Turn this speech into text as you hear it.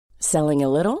Selling a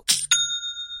little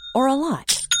or a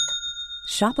lot?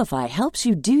 Shopify helps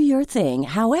you do your thing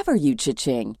however you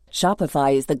cha-ching.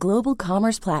 Shopify is the global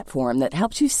commerce platform that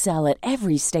helps you sell at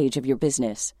every stage of your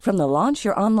business. From the launch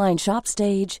your online shop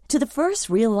stage to the first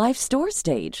real-life store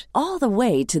stage, all the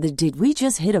way to the did we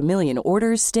just hit a million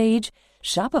orders stage.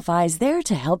 Shopify is there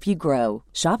to help you grow.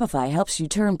 Shopify helps you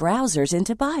turn browsers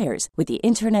into buyers with the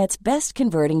internet's best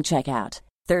converting checkout.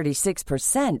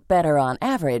 36% better on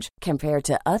average compared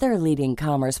to other leading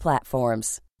commerce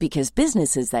platforms. Because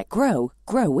businesses that grow,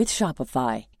 grow with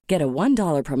Shopify. Get a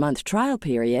 $1 per month trial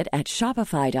period at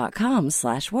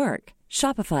shopify.com/work.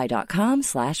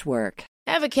 Shopify.com/work.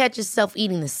 Ever catch yourself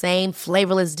eating the same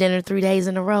flavorless dinner 3 days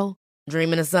in a row?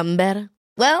 Dreaming of something better?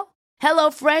 Well,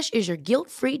 HelloFresh is your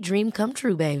guilt-free dream come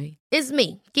true, baby. It's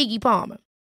me, Keke Palmer.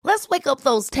 Let's wake up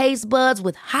those taste buds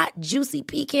with hot, juicy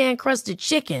pecan-crusted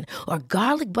chicken or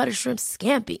garlic butter shrimp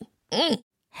scampi.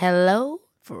 Hello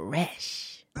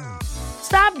Fresh.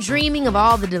 Stop dreaming of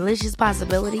all the delicious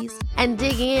possibilities and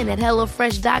dig in at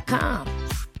HelloFresh.com.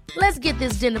 Let's get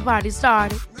this dinner party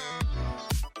started.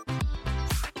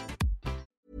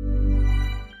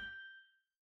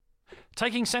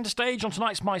 Taking centre stage on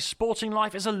tonight's My Sporting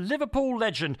Life is a Liverpool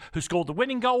legend who scored the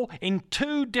winning goal in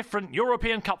 2 different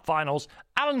European Cup finals,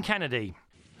 Alan Kennedy.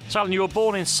 So, Alan, you were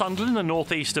born in Sunderland, the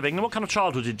northeast of England. What kind of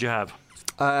childhood did you have?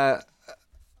 A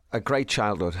great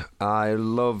childhood. I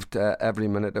loved every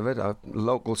minute of it.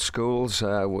 Local schools.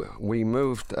 We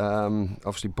moved,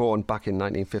 obviously born back in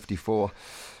 1954.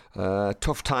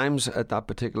 Tough times at that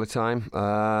particular time.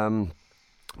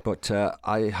 But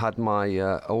I had my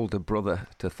older brother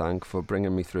to thank for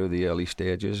bringing me through the early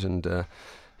stages, and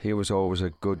he was always a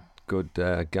good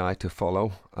guy to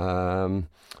follow.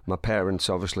 My parents,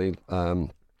 obviously,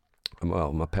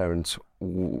 my parents,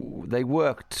 they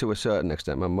worked to a certain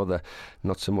extent. My mother,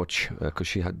 not so much, because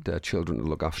she had children to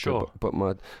look after. Sure. But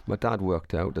my dad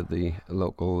worked out at the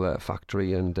local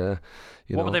factory, and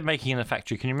what were they making in the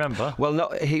factory? Can you remember? Well, no,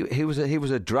 he was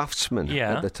a draftsman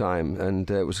at the time,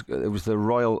 and it was the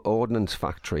Royal Ordnance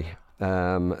Factory,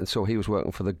 and so he was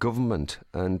working for the government,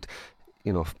 and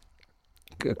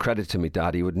credit to me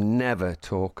dad, he would never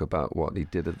talk about what he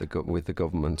did with the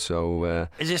government. So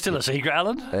is it still a secret,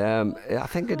 Alan? I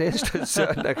think it is to a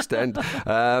certain extent.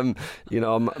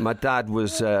 My dad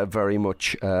was very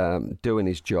much doing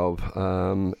his job,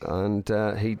 and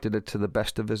he did it to the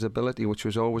best of his ability, which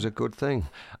was always a good thing.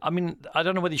 I mean, I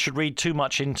don't know whether you should read too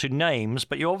much into names,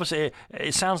 but you obviously,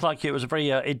 it sounds like it was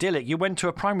very idyllic. You went to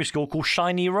a primary school called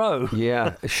Shiny Row.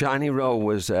 Yeah, Shiny Row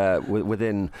was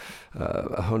within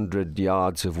 100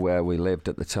 yards of where we lived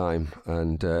at the time,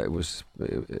 and it was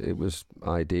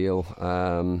ideal.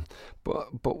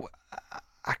 But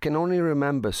I can only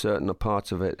remember certain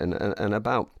parts of it, and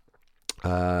about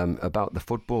the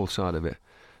football side of it.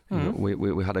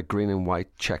 We had a green and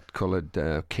white checked coloured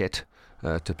kit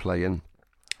to play in.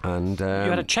 And you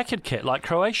had a checkered kit like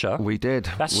Croatia? We did.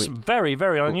 That's very,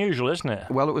 very unusual, isn't it?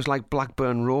 Well, it was like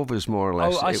Blackburn Rovers, more or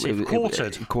less. Oh, I see.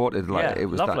 Quartered. Quartered. Like, yeah, it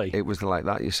was lovely. It was like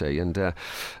that, you see. And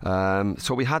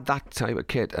so we had that type of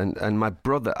kit. And my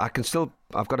brother,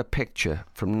 I've got a picture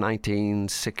from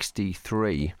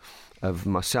 1963 of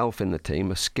myself in the team,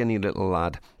 a skinny little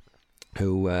lad,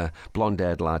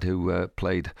 blonde-haired lad who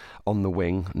played on the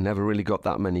wing. Never really got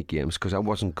that many games because I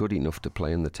wasn't good enough to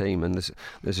play in the team, and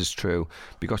this is true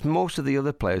because most of the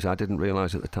other players, I didn't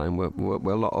realise at the time, were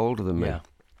a lot older than me. Yeah.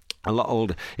 A lot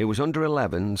older. It was under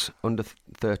 11s, under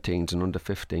 13s and under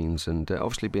 15s, and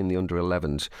obviously being the under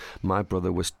 11s, my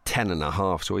brother was 10 and a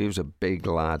half, so he was a big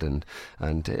lad, and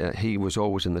he was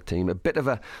always in the team. A bit of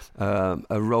a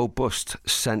robust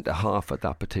centre half at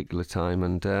that particular time,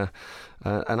 and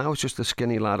I was just a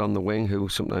skinny lad on the wing who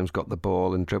sometimes got the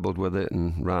ball and dribbled with it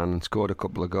and ran and scored a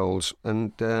couple of goals,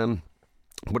 and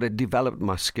but it developed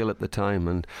my skill at the time.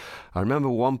 And I remember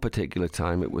one particular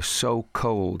time it was so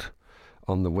cold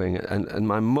on the wing, and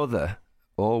my mother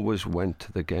always went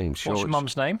to the games. What's your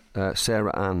mum's name?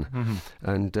 Sarah Ann. Mm-hmm.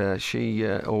 And she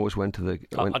always went to the...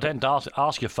 I don't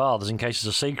ask your fathers in case it's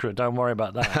a secret. Don't worry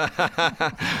about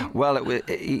that. Well,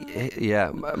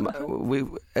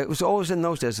 it was always in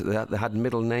those days that they had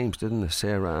middle names, didn't they?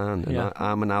 Sarah Ann. And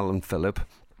I'm an Alan Phillip.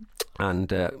 And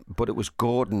but it was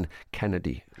Gordon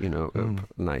Kennedy,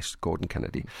 nice Gordon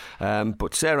Kennedy.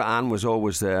 But Sarah Ann was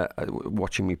always there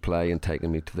watching me play and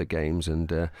taking me to the games.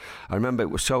 And I remember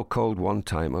it was so cold one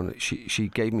time, and she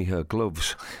gave me her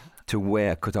gloves to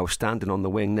wear because I was standing on the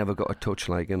wing, never got a touch,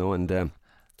 and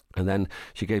And then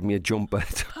she gave me a jumper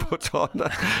to put on,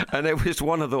 and it was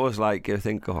one of those like you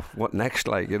think, oh, what next?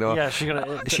 Like Yeah,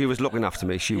 she was looking after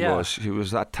me. She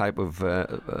was that type of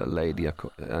lady,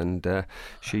 and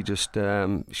she just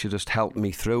helped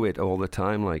me through it all the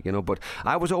time, like But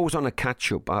I was always on a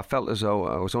catch up. I felt as though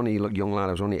I was only a young lad.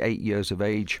 I was only 8 years of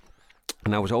age.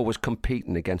 And I was always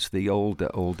competing against the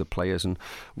older players, and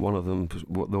one of them,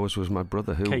 those was my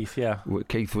brother, Keith. Yeah,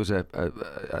 Keith was a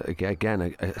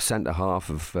centre half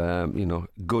of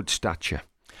good stature.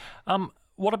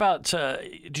 What about?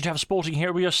 Did you have a sporting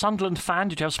hero? Were you a Sunderland fan?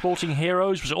 Did you have sporting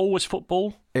heroes? Was it always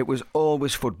football? It was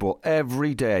always football.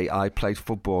 Every day I played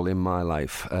football in my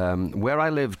life. Where I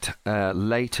lived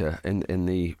later in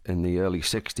the early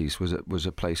 '60s was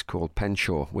a place called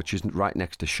Penshaw, which is right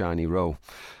next to Shiny Row.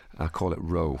 I call it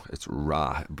Row. It's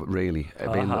Ra, but really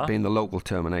being the local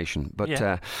termination. But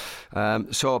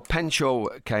so Penshaw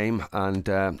came, and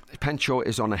Penshaw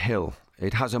is on a hill.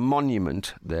 It has a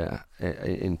monument there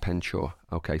in Penshaw.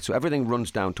 Okay, so everything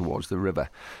runs down towards the river,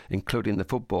 including the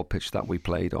football pitch that we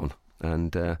played on,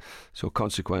 and so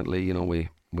consequently,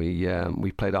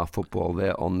 we played our football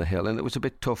there on the hill, and it was a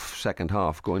bit tough second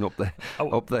half going up the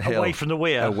hill. Away from the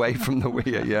weir. Away from the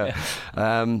weir, yeah.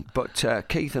 But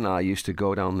Keith and I used to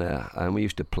go down there, and we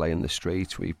used to play in the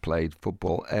streets. We played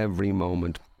football every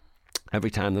moment. Every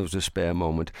time there was a spare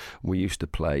moment, we used to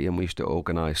play, and we used to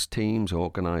organise teams,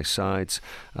 organise sides,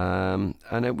 and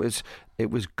it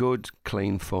was good,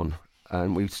 clean fun.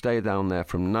 And we'd stay down there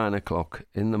from 9 o'clock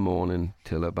in the morning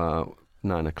till about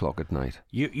 9 o'clock at night.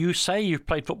 You say you've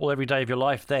played football every day of your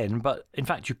life then, but in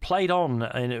fact you played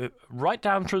on right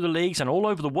down through the leagues and all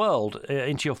over the world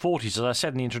into your 40s, as I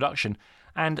said in the introduction.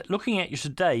 And looking at you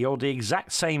today, you're the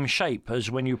exact same shape as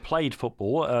when you played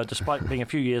football, despite being a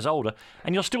few years older,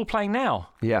 and you're still playing now.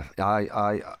 Yeah,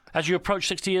 I as you approach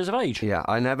 60 years of age. Yeah,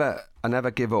 I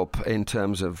never give up in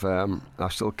terms of I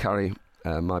still carry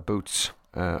my boots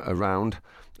around,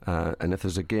 and if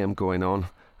there's a game going on,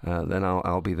 then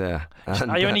I'll be there.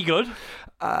 And, are you any good?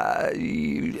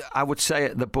 I would say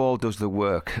the ball does the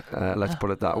work, let's put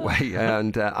it that way.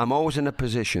 And I'm always in a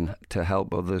position to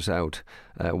help others out,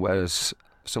 whereas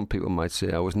some people might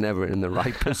say I was never in the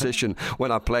right position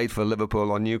when I played for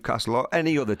Liverpool or Newcastle or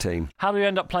any other team. How do you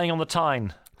end up playing on the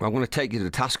Tyne? Well, I'm going to take you to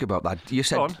task about that. You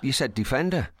said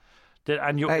defender.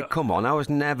 Hey, come on! I was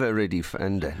never a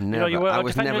defender. Never. You were I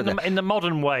was never in the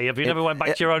modern way. Have you never went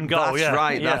back to your own goal? That's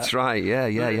right. That's right.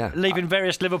 Yeah. Leaving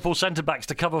various Liverpool centre backs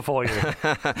to cover for you.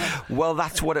 Well,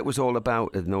 that's what it was all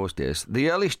about in those days. The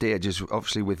early stages,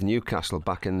 obviously, with Newcastle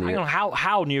back in the. Hang on,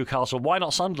 how Newcastle? Why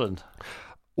not Sunderland?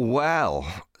 Well,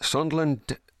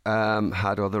 Sunderland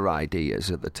had other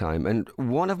ideas at the time, and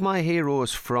one of my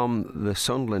heroes from the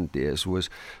Sunderland days was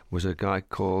a guy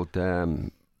called.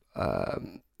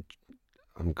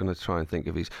 I'm going to try and think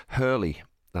of his Hurley.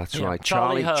 That's right,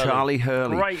 Charlie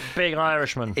Hurley. Great big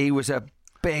Irishman. He was a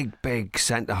big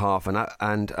centre half,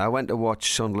 and I went to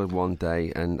watch Sunderland one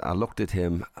day, and I looked at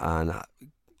him, and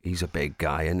he's a big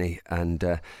guy, isn't he?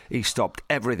 And he stopped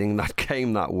everything that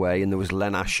came that way. And there was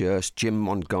Len Ashurst, Jim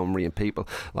Montgomery, and people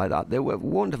like that. They were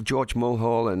wonderful, George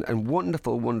Mulhall, and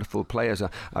wonderful players.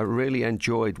 I really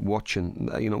enjoyed watching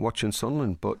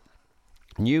Sunderland, but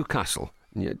Newcastle.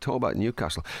 You talk about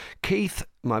Newcastle. Keith,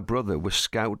 my brother, was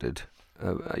scouted,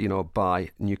 by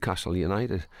Newcastle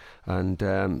United,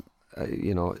 and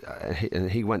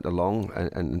he went along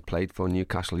and played for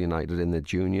Newcastle United in the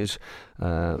juniors,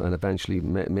 and eventually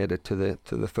made it to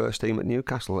the first team at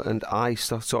Newcastle. And I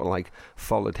sort of like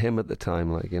followed him at the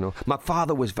time, My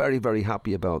father was very, very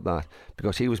happy about that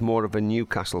because he was more of a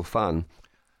Newcastle fan,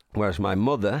 whereas my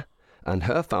mother and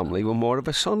her family were more of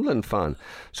a Sunderland fan.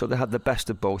 So they had the best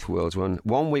of both worlds. When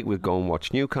one week we'd go and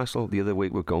watch Newcastle, the other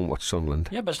week we'd go and watch Sunderland.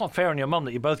 Yeah, but it's not fair on your mum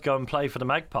that you both go and play for the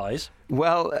Magpies.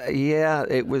 Well, yeah,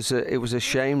 it was a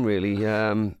shame, really.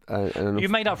 You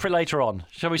made up for it later on.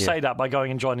 Shall we say that by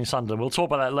going and joining Sunderland? We'll talk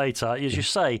about that later. As you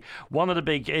say, one of the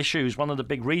big issues, one of the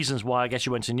big reasons why I guess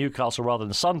you went to Newcastle rather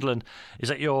than Sunderland is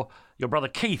that your brother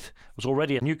Keith was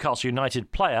already a Newcastle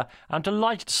United player. I'm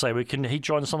delighted to say he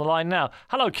joins us on the line now.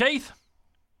 Hello, Keith.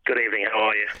 Good evening, how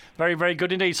are you? Very, very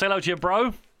good indeed. Say hello to your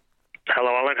bro.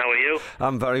 Hello, Alan, how are you?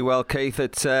 I'm very well, Keith.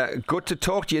 It's good to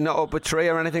talk to you. Not up a tree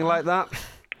or anything like that?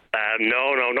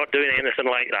 No, not doing anything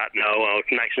like that. No,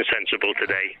 nice and sensible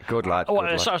today. Good lad.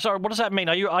 Sorry, what does that mean?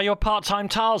 Are you a part-time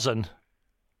Tarzan?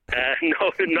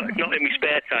 No, not in my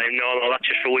spare time. No, that's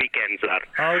just for weekends. That.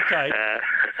 Okay.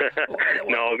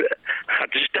 No,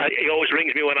 he always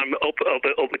rings me when I'm up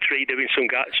a tree doing some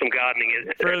gardening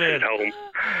at home.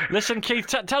 Listen, Keith,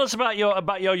 tell us about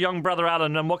your young brother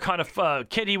Alan and what kind of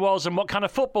kid he was and what kind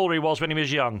of footballer he was when he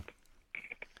was young.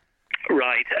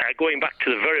 Right. Going back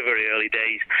to the very, very early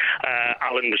days,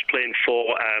 Alan was playing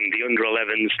for the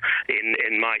under-11s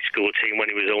in my school team when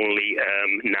he was only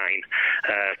 9,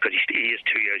 because he is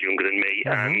 2 years younger than me,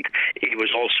 and he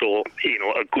was also,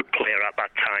 a good player at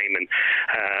that time, and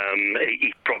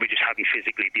he probably just hadn't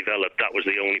physically developed. That was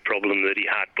the only problem that he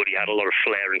had, but he had a lot of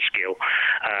flair and skill.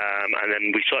 And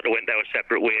then we sort of went our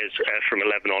separate ways from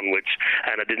 11 onwards,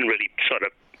 and I didn't really sort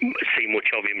of see much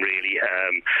of him really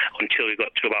until he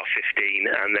got to about 15,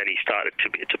 and then he started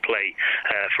to play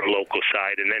for a local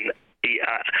side, and then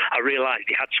I realised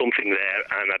he had something there,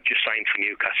 and I'd just signed for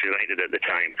Newcastle United at the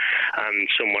time, and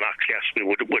someone actually asked me,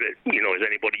 would it, is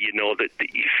anybody that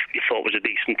you thought was a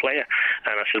decent player?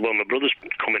 And I said, well, my brother's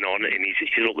coming on, and he's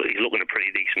looking a pretty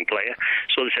decent player.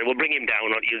 So they said, well, bring him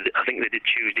down. I think they did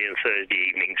Tuesday and Thursday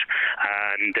evenings,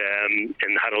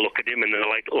 and had a look at him, and they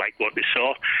liked what they saw,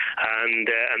 and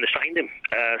they signed him.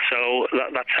 So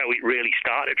that's how it really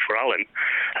started for Alan.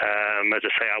 As I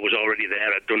say, I was already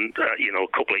there. I'd done a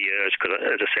couple of years, because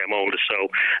as I say, I'm older, so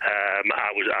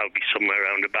I would be somewhere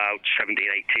around about 17,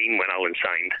 18 when Alan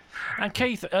signed. And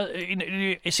Keith,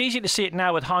 it's easy to see it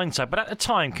now with hindsight, but at the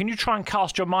time, can you try and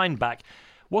cast your mind back?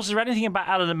 Was there anything about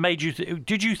Alan that made you?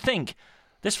 Did you think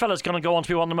this fella's going to go on to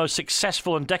be one of the most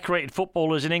successful and decorated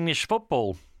footballers in English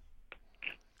football?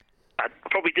 I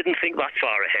probably didn't think that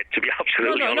far ahead, to be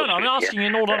absolutely honest. No, I'm asking you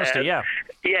in all honesty, yeah.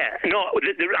 Yeah, no,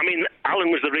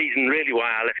 Alan was the reason really why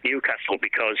I left Newcastle,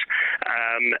 because,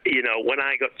 when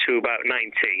I got to about 19,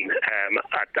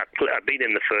 I'd been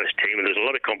in the first team, and there was a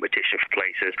lot of competition for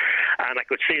places, and I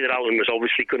could see that Alan was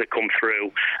obviously going to come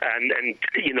through, and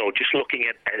just looking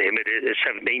at him as a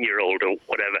 17-year-old or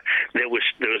whatever, there was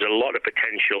a lot of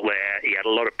potential there. He had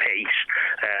a lot of pace,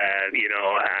 he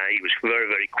was very,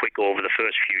 very quick over the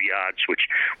first few yards, which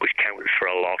counted for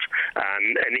a lot,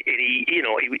 and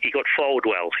he got forward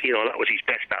well. That was his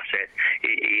best asset.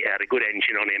 He had a good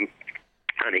engine on him,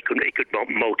 and he could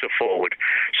motor forward.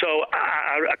 So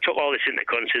I took all this into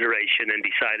consideration and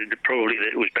decided that probably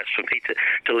that it was best for me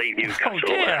to leave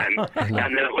Newcastle and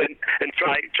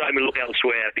try and look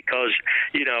elsewhere, because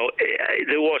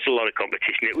there was a lot of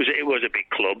competition. It was a big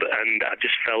club, and I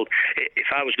just felt if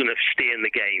I was going to stay in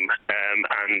the game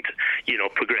and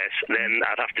progress, then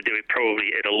I'd have to do it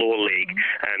probably at a lower league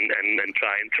and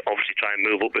try and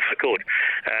move up if I could.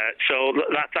 So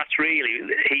that's really,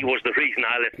 he was the reason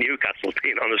I left Newcastle,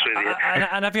 being honest with you.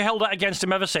 And have you held that against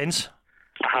him ever since?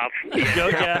 I have,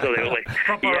 yeah, absolutely.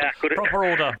 Proper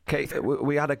order. Keith,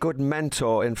 we had a good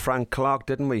mentor in Frank Clark,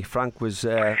 didn't we? Frank was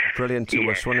brilliant to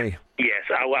us, wasn't he? Yes,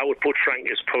 I would put Frank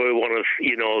as probably one of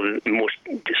the most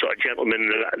sort of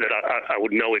gentlemen that I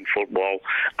would know in football,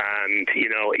 and he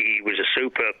was a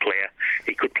superb player.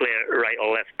 He could play right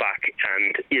or left back,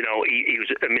 and he was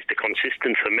Mr.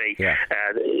 Consistent for me. Yeah.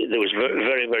 There was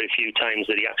very, very few times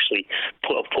that he actually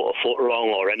put a foot wrong,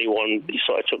 or anyone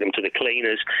sort of took him to the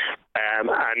cleaners, and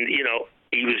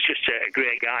he was just a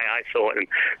great guy, I thought, and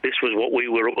this was what we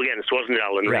were up against, wasn't it,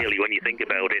 Alan, really, when you think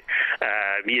about it.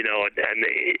 And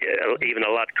even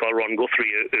a lad called Ron Guthrie,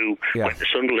 who went to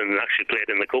Sunderland and actually played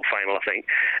in the cup final, I think,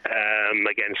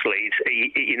 against Leeds.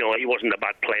 He wasn't a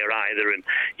bad player either, and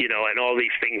all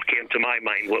these things came to my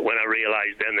mind when I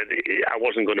realised then that I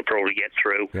wasn't going to probably get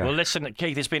through. Yeah. Well, listen,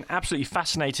 Keith, it's been absolutely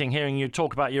fascinating hearing you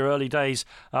talk about your early days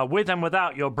with and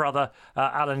without your brother,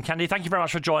 Alan Kennedy. Thank you very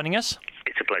much for joining us.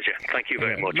 It's a pleasure. Thank you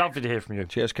very much. Lovely to hear from you.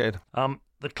 Cheers, Kate.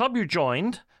 The club you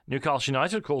joined, Newcastle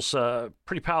United, of course,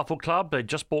 pretty powerful club. They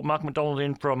just bought Mark McDonald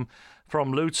in from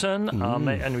Luton,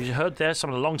 and we heard there some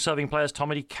of the long-serving players: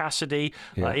 Tommy Cassidy,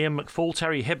 Ian McFall,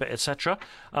 Terry Hibbert, etc.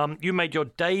 You made your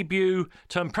debut,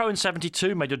 turned pro in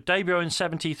 72, made your debut in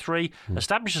 73,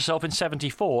 established yourself in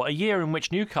 74, a year in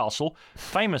which Newcastle,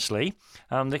 famously,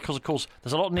 because of course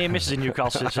there's a lot of near misses in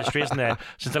Newcastle's history, isn't there,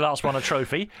 since they last won a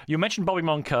trophy. You mentioned Bobby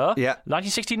Moncur. Yeah.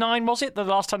 1969, was it, the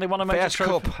last time they won a major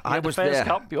trophy? Cup. I was there.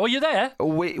 Cup. Oh, you're there?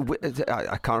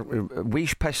 I can't remember.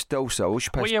 Wish Pestosa.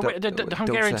 The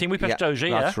Hungarian team,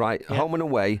 That's right. Yeah. Home and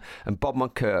away, and Bob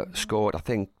Moncur scored, I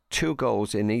think, 2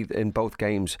 goals in both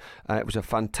games. It was a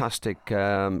fantastic,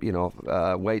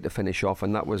 way to finish off,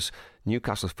 and that was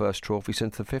Newcastle's first trophy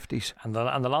since the 50s. And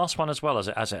the last one as well, as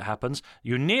it happens.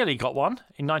 You nearly got one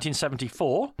in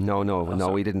 1974.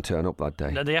 No, he didn't turn up that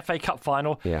day. The FA Cup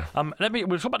final. Yeah.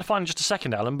 We'll talk about the final in just a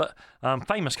second, Alan, but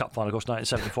famous Cup final, of course,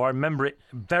 1974. I remember it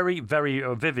very, very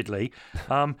vividly.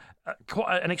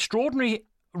 Quite an extraordinary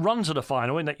run to the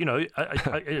final in that,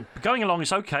 going along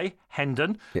is okay.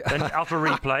 Hendon, then after a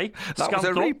replay. That was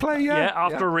a replay,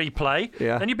 after a replay.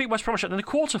 Yeah. Then you beat West Bromwich. And then the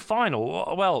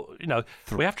quarter-final,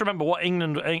 we have to remember what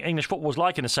English football was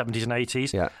like in the 70s and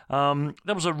 80s. Yeah.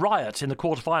 There was a riot in the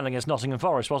quarter-final against Nottingham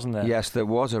Forest, wasn't there? Yes, there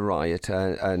was a riot,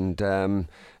 and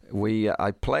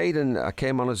I played and I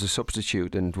came on as a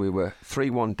substitute, and we were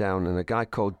 3-1 down, and a guy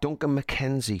called Duncan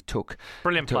McKenzie took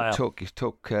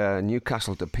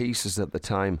Newcastle to pieces at the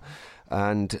time.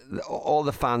 And all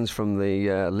the fans from the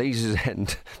Leazes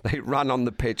end, they ran on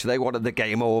the pitch. They wanted the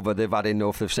game over. They've had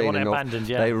enough. They've seen enough.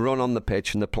 They run on the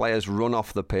pitch, and the players run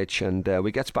off the pitch, and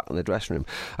we get back in the dressing room.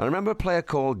 And I remember a player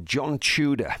called John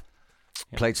Tudor.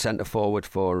 Played centre forward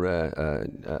for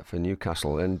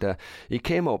Newcastle, and he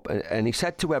came up and he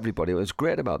said to everybody, it was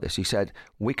great about this, he said,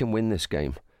 we can win this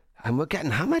game, and we're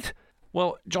getting hammered.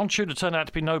 Well, John Tudor turned out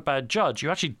to be no bad judge. You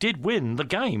actually did win the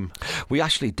game. We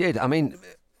actually did. I mean,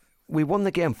 we won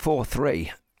the game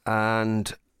 4-3,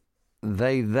 and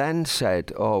they then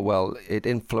said, oh, well, it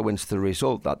influenced the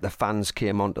result that the fans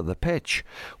came onto the pitch.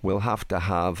 We'll have to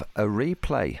have a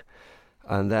replay.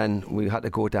 And then we had to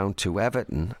go down to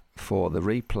Everton for the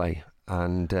replay.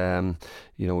 And,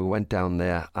 we went down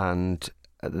there, and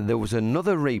there was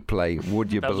another replay,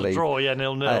 would you believe? That was a draw,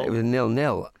 0-0. It was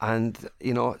 0-0. And,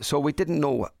 so we didn't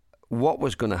know what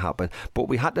was going to happen, but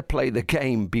we had to play the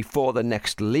game before the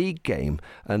next league game,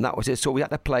 and that was it. So we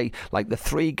had to play like the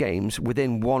 3 games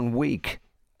within 1 week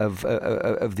of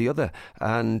the other,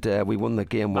 and we won the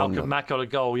game. Malcolm Mack got a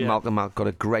goal. Yeah, Malcolm Mack got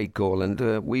a great goal, and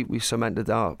we cemented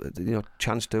our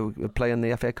chance to play in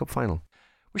the FA Cup final,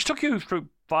 which took you through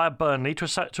via Burnley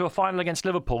to a final against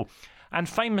Liverpool. And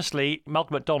famously,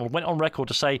 Malcolm McDonald went on record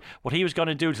to say what he was going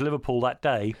to do to Liverpool that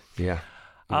day. Yeah.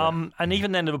 And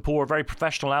even then, Liverpool were a very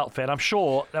professional outfit. I'm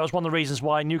sure that was one of the reasons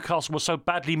why Newcastle was so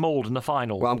badly mauled in the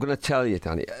final. Well, I'm going to tell you,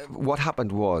 Danny, what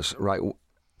happened was, right,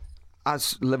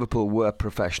 as Liverpool were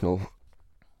professional,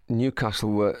 Newcastle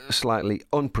were slightly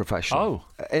unprofessional.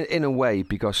 Oh. In a way,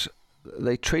 because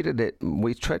we treated it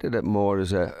more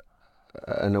as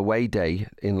an away day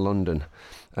in London.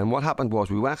 And what happened was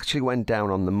we actually went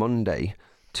down on the Monday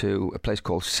to a place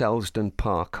called Selsdon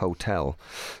Park Hotel.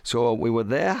 So we were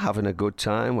there having a good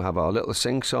time. We have our little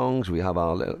sing-songs. We have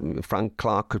our little, Frank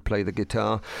Clark could play the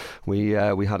guitar. We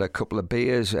had a couple of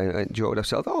beers and enjoyed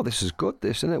ourselves. Oh, this is good,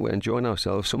 this, isn't it? We're enjoying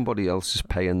ourselves. Somebody else is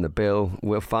paying the bill.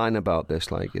 We're fine about this,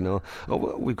 Oh,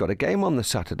 well, we've got a game on the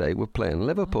Saturday. We're playing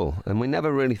Liverpool. And we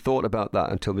never really thought about that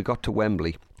until we got to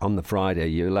Wembley. On the Friday,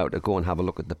 you're allowed to go and have a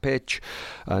look at the pitch,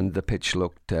 and the pitch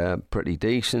looked pretty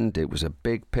decent. It was a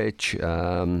big pitch,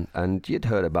 and you'd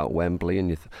heard about Wembley,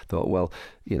 and you thought, well,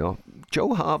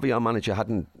 Joe Harvey, our manager,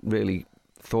 hadn't really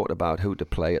thought about who to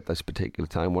play at this particular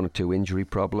time. 1 or 2 injury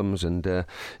problems, and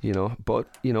but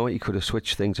he could have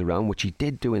switched things around, which he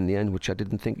did do in the end, which I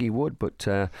didn't think he would. But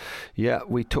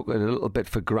we took it a little bit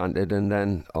for granted, and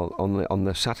then on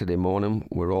the Saturday morning,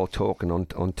 we're all talking on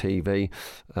TV,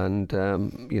 and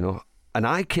and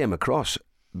I came across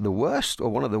the worst, or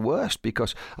one of the worst,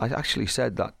 because I actually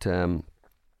said that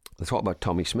they thought about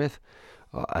Tommy Smith,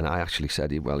 and I actually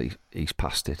said, he's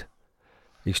past it.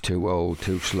 He's too old,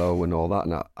 too slow, and all that.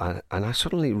 And I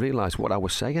suddenly realised what I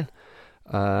was saying.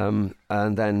 And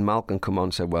then Malcolm come on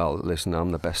and said, well, listen,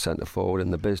 I'm the best centre forward in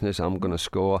the business. I'm going to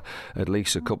score at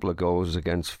least a couple of goals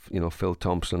against, Phil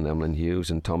Thompson, Emlyn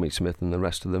Hughes and Tommy Smith and the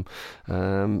rest of them.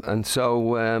 And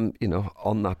so,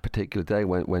 on that particular day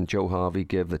when Joe Harvey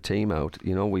gave the team out,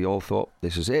 we all thought,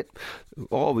 this is it.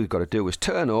 All we've got to do is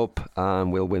turn up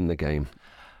and we'll win the game.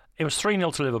 It was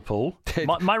 3-0 to Liverpool.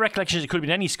 My recollection is it could have been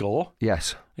any score.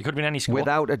 Yes. It could have been any score.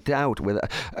 Without a doubt. But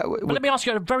let me ask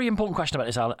you a very important question about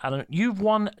this, Alan. You've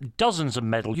won dozens of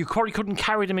medals. You probably couldn't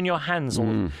carry them in your hands.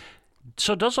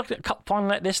 So does a cup final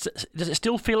like this, does it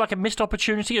still feel like a missed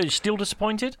opportunity? Are you still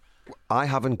disappointed? I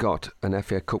haven't got an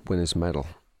FA Cup winner's medal.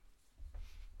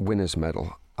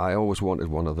 I always wanted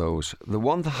one of those. The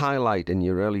one to highlight in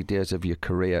your early days of your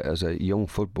career as a young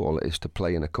footballer is to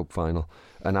play in a cup final.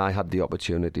 And I had the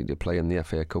opportunity to play in the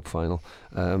FA Cup final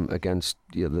against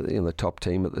the top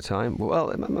team at the time.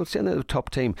 Well, I'm not saying they're the top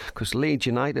team, because Leeds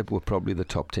United were probably the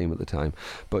top team at the time.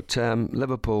 But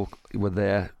Liverpool were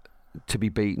there to be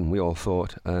beaten, we all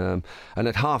thought. And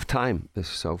at half-time,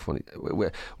 this is so funny,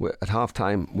 we're at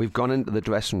half-time, we've gone into the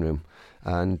dressing room,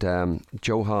 and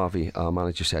Joe Harvey, our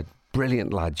manager, said,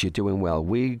 brilliant, lads, you're doing well.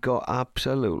 We got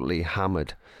absolutely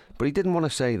hammered. But he didn't want to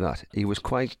say that. He was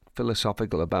quite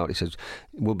philosophical about it. He says,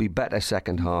 we'll be better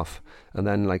second half. And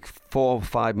then 4 or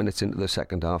 5 minutes into the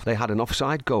second half, they had an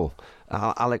offside goal.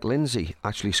 Alec Lindsay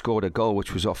actually scored a goal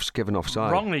which was given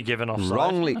offside. Wrongly given offside.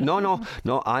 Wrongly. No.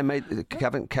 I made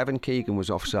Kevin Keegan was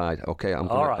offside. Okay, I'm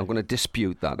going to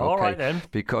dispute that. Okay, all right then.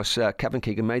 Because Kevin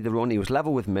Keegan made the run. He was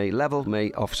level with me. Leveled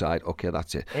me. Offside. Okay,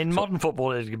 that's it. In modern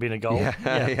football, it would have been a goal.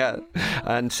 Yeah.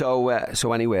 And so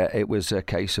anyway, it was a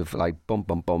case of like bum.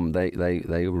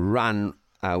 They ran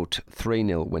out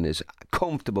 3-0 winners,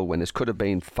 comfortable winners. Could have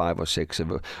been 5 or 6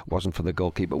 if it wasn't for the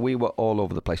goalkeeper. We were all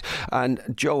over the place, and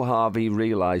Joe Harvey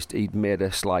realised he'd made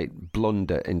a slight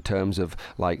blunder in terms of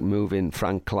like moving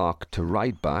Frank Clark to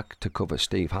right back to cover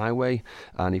Steve Highway,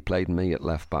 and he played me at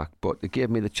left back. But it gave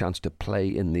me the chance to play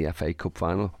in the FA Cup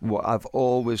final, what I've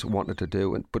always wanted to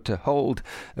do, but to hold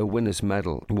a winner's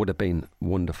medal would have been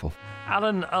wonderful.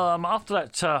 Alan, after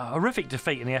that horrific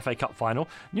defeat in the FA Cup final,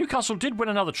 Newcastle did win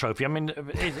another trophy. I mean,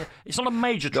 it's not a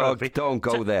major trophy. Don't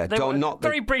go there.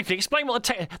 Very briefly, explain what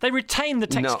they retained the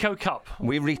Texaco Cup.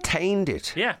 We retained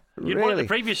it. Yeah. You'd won it the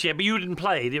previous year, but you didn't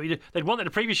play. They'd won it the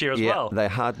previous year as well. Yeah, they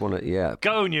had won it, yeah.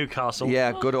 Go Newcastle.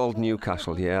 Yeah, good old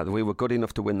Newcastle, yeah. We were good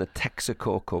enough to win the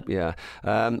Texaco Cup, yeah.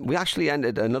 We actually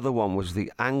ended, another one was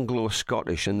the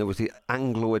Anglo-Scottish, and there was the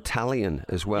Anglo-Italian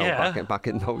as well back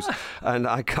in those. And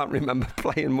I can't remember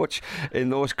playing much in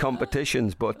those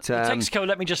competitions, but... the Texaco,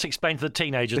 let me just explain to the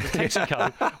teenagers, the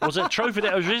Texaco was a trophy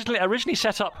that was originally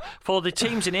set up for the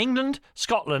teams in England,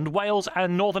 Scotland, Wales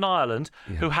and Northern Ireland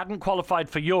who hadn't qualified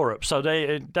for Europe. So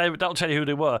that'll tell you who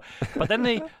they were. But then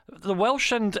the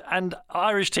Welsh and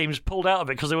Irish teams pulled out of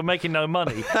it because they were making no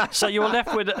money. So you were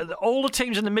left with all the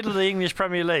teams in the middle of the English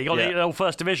Premier League, or the old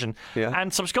First Division,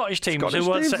 and some Scottish teams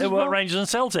who were Rangers and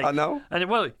Celtic. I know.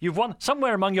 And you've won.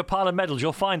 Somewhere among your pile of medals,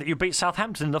 you'll find that you beat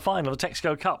Southampton in the final of the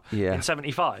Texaco Cup in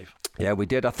 '75. Yeah, we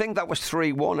did. I think that was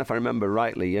 3-1, if I remember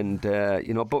rightly. And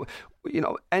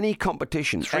any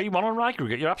competition, 3-1 on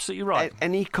aggregate. You're absolutely right.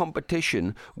 Any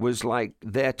competition was like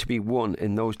there to be won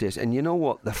in those days. And you know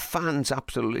what? The fans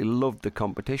absolutely loved the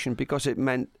competition because it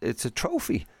meant it's a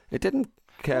trophy. It didn't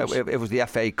care if it was the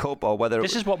FA Cup or whether...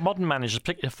 This is what modern managers,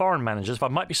 particularly foreign managers, if I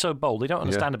might be so bold, they don't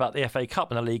understand about the FA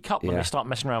Cup and the League Cup when they start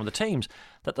messing around with the teams,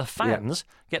 that the fans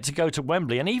get to go to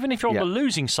Wembley. And even if you're on the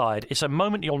losing side, it's a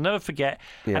moment you'll never forget,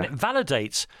 and it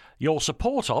validates your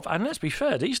support of, and let's be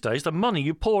fair, these days, the money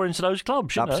you pour into those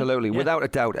clubs. Absolutely, without a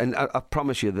doubt. And I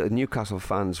promise you that the Newcastle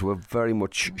fans were very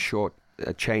much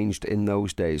changed in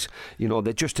those days.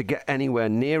 That just to get anywhere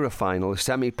near a final, a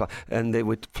semi, and they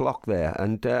would flock there.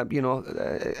 And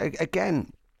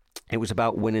again, it was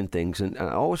about winning things, and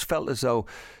I always felt as though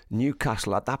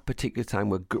Newcastle at that particular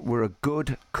time were a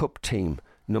good cup team.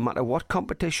 No matter what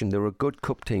competition, they were a good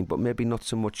cup team, but maybe not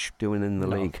so much doing in the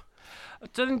league.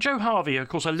 Then Joe Harvey, of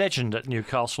course, a legend at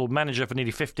Newcastle, manager for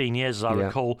nearly 15 years, as I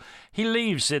recall. He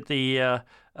leaves at the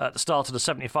start of the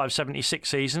 75-76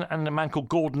 season, and a man called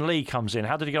Gordon Lee comes in.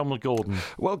 How did he get on with Gordon?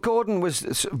 Well, Gordon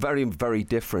was very, very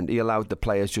different. He allowed the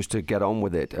players just to get on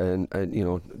with it, and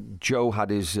Joe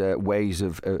had his ways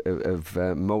of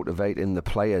motivating the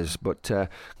players, but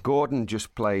Gordon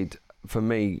just played, for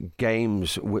me,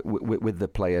 games with the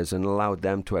players and allowed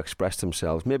them to express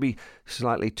themselves. Maybe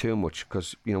slightly too much,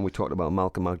 because we talked about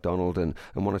Malcolm MacDonald and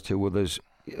one or two others,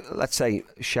 let's say,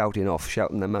 shouting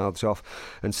their mouths off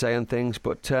and saying things.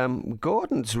 But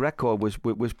Gordon's record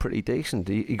was pretty decent.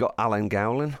 He got Alan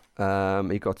Gowland.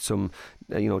 He got some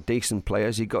decent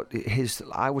players. He got his,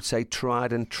 I would say,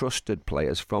 tried and trusted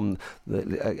players from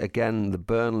the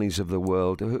Burnleys of the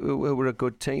world who were a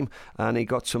good team, and he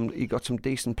got some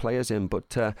decent players in.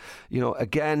 But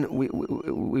again,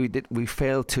 we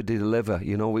failed to deliver.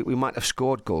 We might have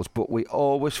scored goals, but we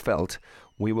always felt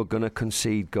we were going to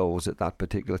concede goals at that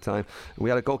particular time. We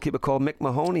had a goalkeeper called Mick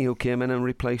Mahoney who came in and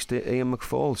replaced Ian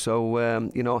McFall. So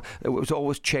it was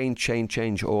always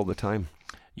change all the time.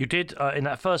 You did, in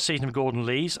that first season of Gordon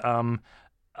Lee's,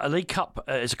 a League Cup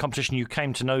is a competition you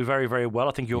came to know very, very well.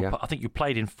 I think you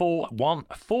played in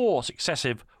four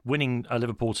successive winning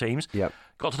Liverpool teams. Yep.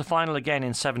 Got to the final again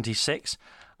in 76.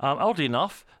 Oddly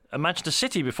enough, Manchester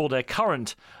City, before their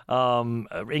current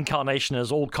incarnation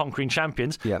as all-conquering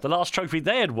champions, the last trophy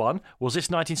they had won was this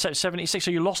 1976,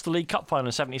 so you lost the League Cup final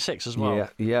in 76 as well.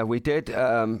 Yeah, we did.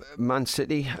 Man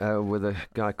City with a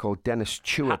guy called Dennis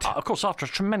Stewart. Of course, after a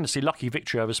tremendously lucky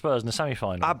victory over Spurs in the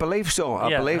semi-final. I believe so,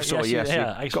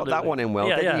 yes. You got that one in well,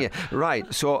 didn't you?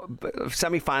 Right, so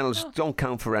semi-finals don't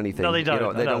count for anything. No, they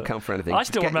don't. They don't count for anything. I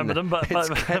still remember them, but it's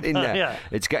getting there.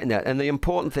 It's getting there. And the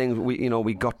important thing,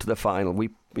 we got to the final.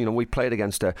 We played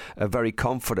against a very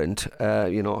confident,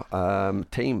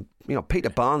 team. Peter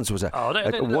Barnes was a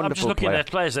wonderful I'm just looking player. at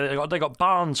their players. They got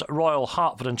Barnes, Royal,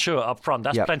 Hartford and Chua up front.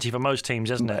 That's plenty for most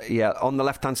teams, isn't it? Yeah, on the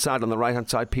left-hand side, on the right-hand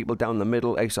side, people down the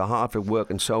middle. Asa Hartford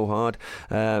working so hard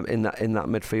in that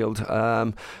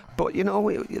midfield. But,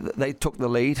 they took the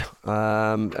lead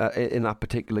in that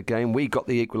particular game. We got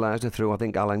the equaliser through, I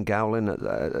think, Alan Gowlin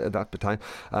at that time.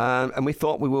 And we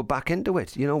thought we were back into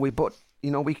it.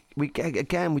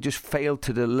 We just failed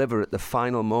to deliver at the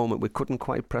final moment. We couldn't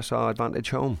quite press our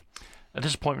advantage home. A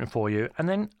disappointment for you. And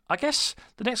then I guess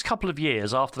the next couple of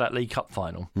years after that League Cup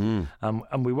final,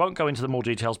 and we won't go into the more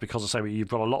details because I say you've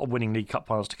got a lot of winning League Cup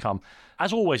finals to come.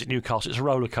 As always at Newcastle, it's a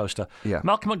roller coaster. Yeah.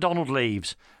 Malcolm MacDonald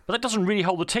leaves, but that doesn't really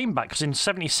hold the team back because in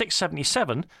 76,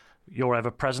 77, you're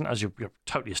ever present as you're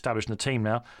totally established in the team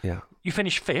now. Yeah. You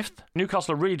finish 5th.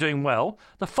 Newcastle are really doing well.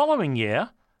 The following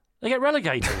year, they get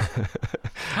relegated.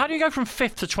 How do you go from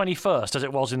 5th to 21st as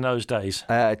it was in those days?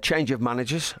 Change of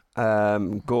managers.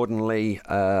 Gordon Lee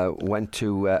went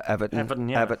to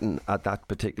Everton. Everton at that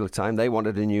particular time. They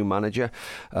wanted a new manager.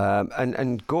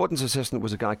 And Gordon's assistant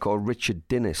was a guy called Richard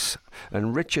Dinnis.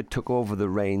 And Richard took over the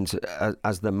reins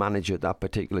as the manager at that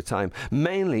particular time.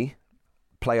 Mainly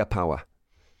player power.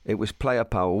 It was player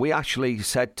power. We actually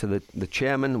said to the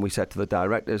chairman, we said to the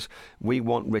directors, we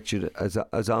want Richard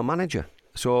as our manager.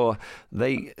 So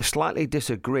they slightly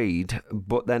disagreed,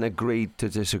 but then agreed to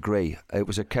disagree. It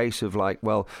was a case of like,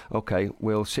 well, okay,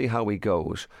 we'll see how he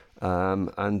goes.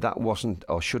 And that wasn't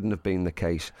or shouldn't have been the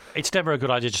case. It's never a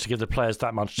good idea just to give the players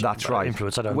that much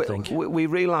influence, I don't think. We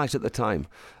realised at the time,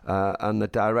 and the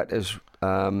directors,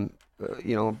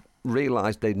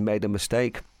 realised they'd made a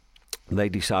mistake. They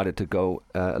decided to go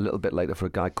a little bit later for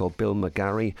a guy called Bill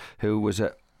McGarry, who was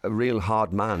a real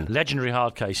hard man. Legendary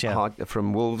hard case, yeah.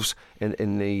 From Wolves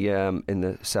in the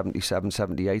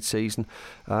 77-78 season.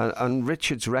 And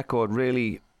Richard's record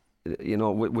really,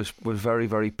 was very,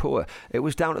 very poor. It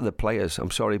was down to the players,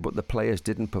 I'm sorry, but the players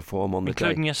didn't perform on the day.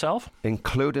 Including yourself?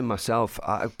 Including myself,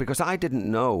 because I didn't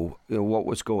know, what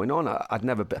was going on. I'd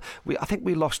never been. I think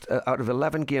we lost, out of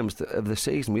 11 games of the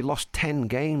season, we lost 10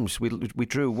 games. We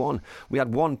drew 1. We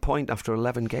had 1 point after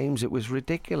 11 games. It was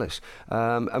ridiculous.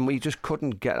 And we just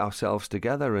couldn't get ourselves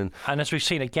together. And as we've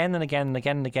seen again and again and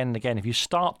again and again and again, if you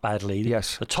start badly,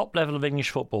 yes, the top level of English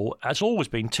football has always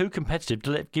been too competitive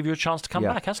to give you a chance to come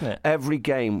back, hasn't it? Every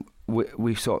game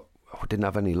we thought, didn't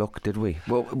have any luck, did we?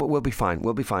 Well, we'll be fine.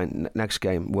 We'll be fine. Next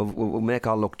game, we'll make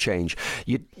our luck change.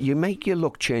 You make your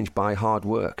luck change by hard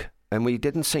work. And we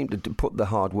didn't seem to put the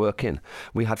hard work in.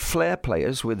 We had flair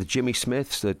players with the Jimmy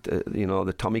Smiths, the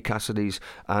Tommy Cassidys,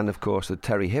 and of course the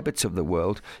Terry Hibberts of the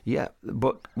world. Yeah,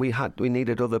 but we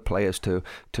needed other players to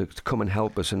come and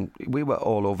help us, and we were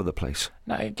all over the place.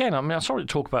 Now, again, I'm sorry to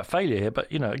talk about failure here, but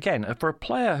again, for a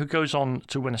player who goes on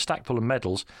to win a stack full of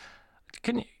medals,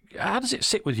 how does it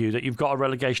sit with you that you've got a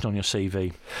relegation on your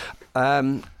CV?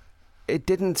 It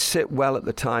didn't sit well at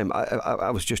the time.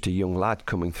 I was just a young lad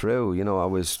coming through. I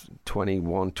was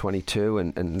 21, 22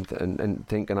 and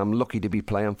thinking I'm lucky to be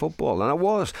playing football. And I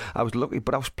was lucky,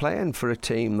 but I was playing for a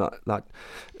team that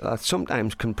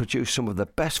sometimes can produce some of the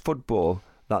best football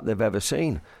that they've ever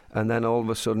seen. And then all of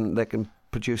a sudden they can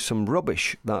produce some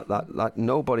rubbish that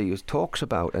nobody talks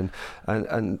about. And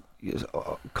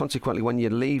consequently, when you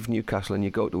leave Newcastle and you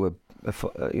go to a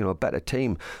better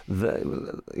team,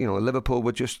 Liverpool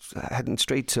were just heading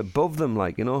straight above them,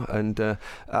 and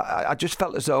I just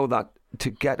felt as though that to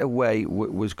get away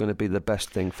was going to be the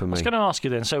best thing for me. I was going to ask you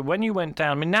then, so when you went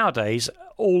down, nowadays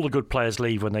all the good players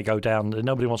leave when they go down,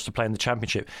 nobody wants to play in the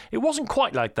Championship. It wasn't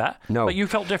quite like that, no, but you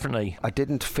felt differently. I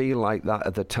didn't feel like that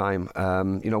at the time.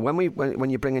 When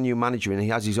you bring a new manager in, he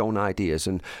has his own ideas,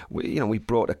 and we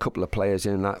brought a couple of players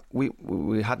in that we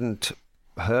hadn't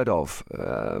heard of,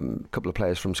 a couple of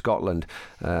players from Scotland,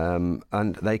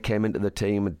 and they came into the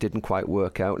team and didn't quite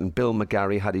work out. And Bill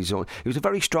McGarry had his own. He was a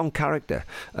very strong character,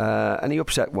 and he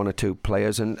upset 1 or 2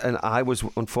 players, and I was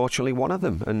unfortunately one of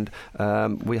them. And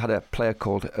we had a player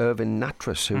called Irvin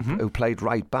Natras who played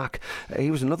right back.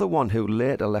 He was another one who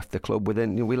later left the club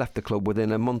we left the club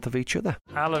within a month of each other.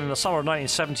 Alan, in the summer of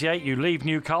 1978, you leave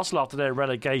Newcastle after their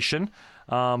relegation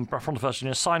from the first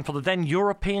year, signed for the then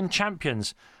European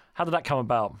champions. How did that come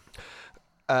about?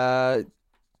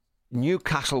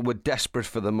 Newcastle were desperate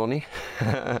for the money.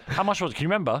 How much was it? Can you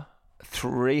remember?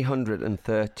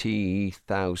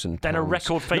 £330,000. Then a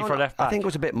record fee for a left back. I think it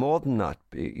was a bit more than that.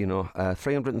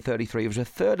 333. It was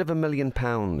 £1/3 of £1 million.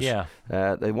 Yeah.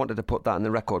 They wanted to put that in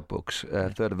the record books.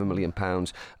 £1/3 of £1 million.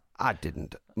 It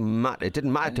didn't matter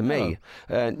to me.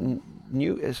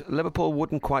 Liverpool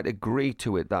wouldn't quite agree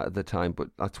to it at the time, but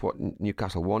that's what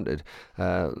Newcastle wanted.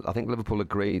 I think Liverpool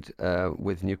agreed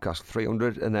with Newcastle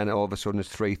 300, and then all of a sudden it's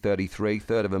 333,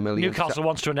 third of a million. Newcastle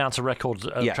wants to announce a record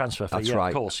transfer fee. That's right.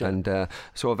 Of course. Yeah. And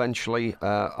so eventually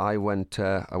I went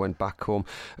back home.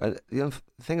 The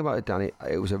thing about it, Danny,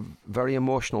 it was a very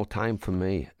emotional time for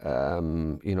me. I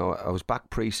was back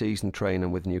pre-season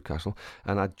training with Newcastle,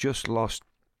 and I'd just lost.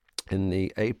 In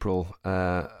the April,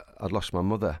 I'd lost my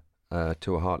mother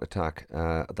to a heart attack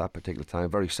at that particular time.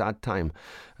 Very sad time,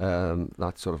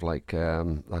 that sort of like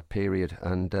that period.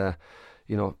 And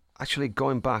actually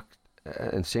going back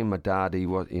and seeing my dad, he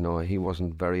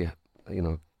wasn't very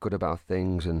good about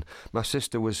things. And my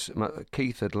sister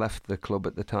Keith had left the club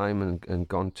at the time and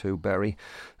gone to Bury,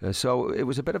 so it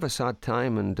was a bit of a sad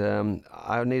time. And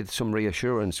I needed some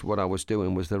reassurance. What I was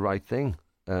doing was the right thing.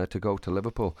 To go to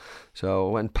Liverpool. So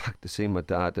I went back to see my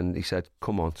dad, and he said,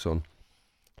 "Come on, son,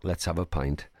 let's have a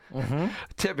pint." Mm-hmm.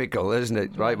 Typical, isn't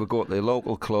it? Right, we go to the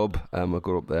local club and we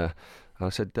go up there. And I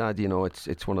said, "Dad,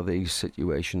 it's one of these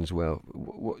situations where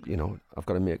I've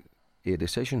got to make a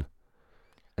decision."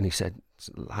 And he said,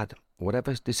 "Lad,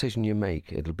 whatever decision you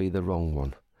make, it'll be the wrong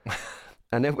one."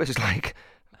 And it was like,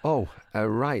 oh,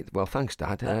 right. Well, thanks,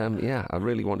 Dad. Yeah, I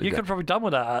really wanted. You could probably done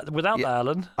without that,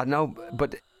 Alan. I know,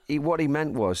 but. What he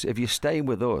meant was, if you stay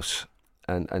with us,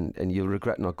 and you'll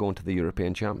regret not going to the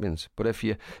European Champions. But if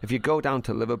you go down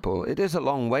to Liverpool, it is a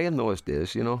long way in those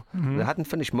days. Mm-hmm. They hadn't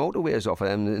finished motorways off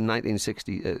them in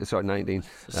 1978.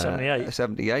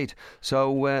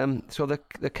 So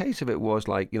the case of it was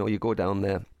like, you go down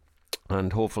there.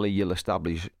 And hopefully you'll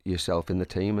establish yourself in the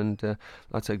team, and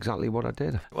that's exactly what I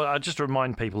did. Well, I just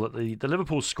remind people that the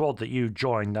Liverpool squad that you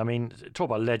joined, I mean, talk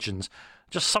about legends.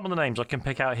 Just some of the names I can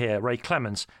pick out here: Ray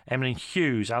Clemence, Emlyn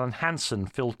Hughes, Alan Hansen,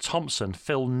 Phil Thompson,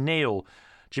 Phil Neal,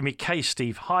 Jimmy Case,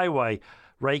 Steve Highway,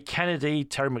 Ray Kennedy,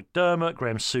 Terry McDermott,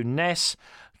 Graham Souness,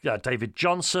 David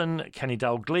Johnson, Kenny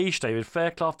Dalglish, David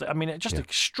Fairclough. I mean, just an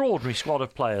extraordinary squad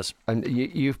of players. And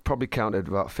you've probably counted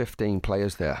about 15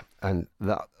 players there. And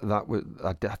that was,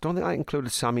 I don't think I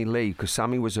included Sammy Lee, because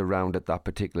Sammy was around at that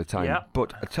particular time. Yeah.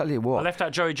 But I tell you what, I left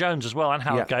out Joey Jones as well, and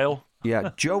Howard Gale.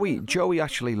 Yeah, Joey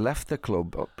actually left the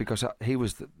club because he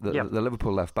was the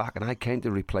Liverpool left back, and I came to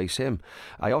replace him.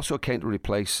 I also came to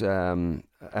replace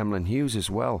Emlyn Hughes as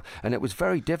well, and it was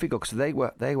very difficult because they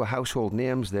were household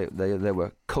names. They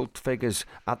were cult figures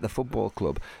at the football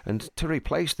club, and to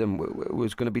replace them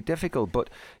was going to be difficult.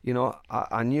 But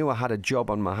I knew I had a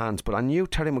job on my hands. But I knew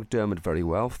Terry McDermott very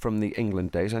well from the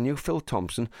England days. I knew Phil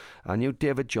Thompson. I knew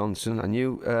David Johnson. I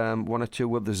knew one or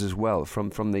two others as well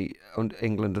from the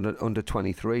England under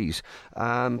 23s.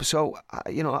 So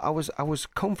I was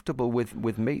comfortable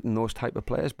with meeting those type of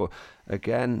players. But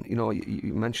again,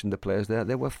 you mentioned the players there.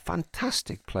 They were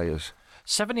fantastic players.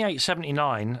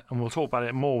 78-79, and we'll talk about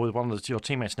it more with one of your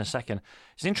teammates in a second.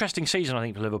 It's an interesting season, I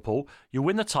think, for Liverpool. You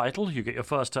win the title, you get your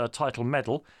first title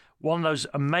medal. One of those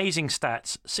amazing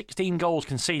stats, 16 goals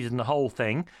conceded in the whole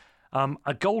thing.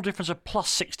 A goal difference of plus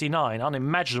 69,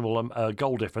 unimaginable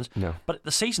goal difference. No. But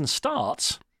the season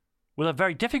starts with a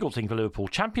very difficult thing for Liverpool.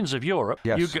 Champions of Europe,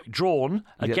 yes. You get drawn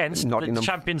against the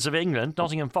champions of England,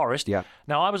 Nottingham Forest. Yeah.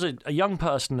 Now, I was a young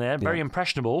person there, very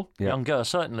impressionable, younger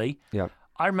certainly. Yeah.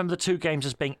 I remember the two games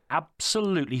as being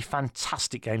absolutely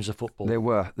fantastic games of football. They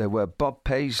were. Bob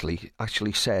Paisley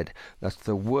actually said that's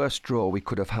the worst draw we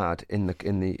could have had in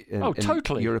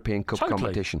the European Cup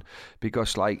competition,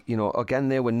 because again,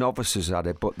 they were novices at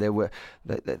it, but they were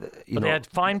they had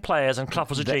fine players, and Clough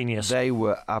was a genius. They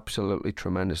were absolutely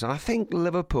tremendous, and I think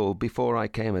Liverpool, before I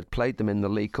came, had played them in the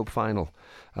League Cup final.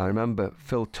 I remember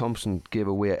Phil Thompson gave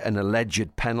away an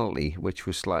alleged penalty, which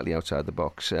was slightly outside the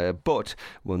box, but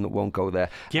we won't go there.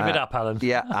 Give it up, Alan.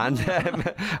 Yeah,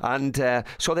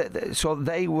 so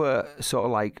they were sort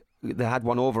of like, they had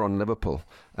one over on Liverpool,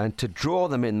 and to draw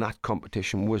them in that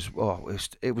competition was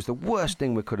the worst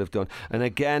thing we could have done. And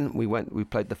again, we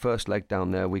played the first leg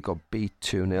down there, we got beat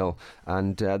 2-0,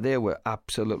 and they were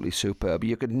absolutely superb.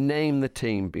 You could name the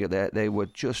team, they were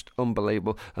just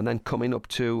unbelievable. And then coming up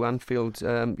to Anfield,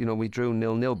 we drew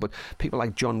 0-0, but people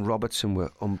like John Robertson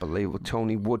were unbelievable.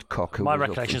 Tony Woodcock, my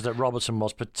recollection is that Robertson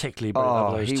was particularly brilliant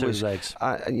over those two legs.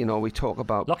 We talk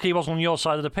about, lucky he wasn't on your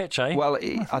side of the pitch, eh? Well,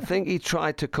 I think he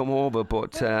tried to come over,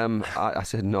 but I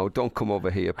said, said, no, don't come over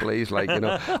here, please. Like,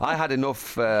 I had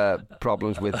enough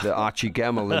problems with Archie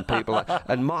Gemmill and people,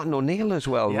 and Martin O'Neill as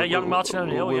well. Yeah, young Martin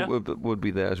O'Neill, would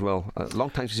be there as well. A long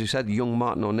time since you said young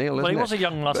Martin O'Neill, isn't it? Well, he was a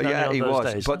young Martin O'Neill. Yeah, he those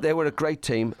was. days. But they were a great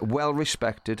team, well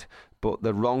respected, but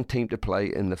the wrong team to play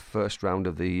in the first round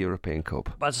of the European Cup.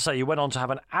 As I say, you went on to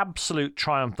have an absolute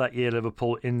triumph that year,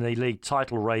 Liverpool, in the league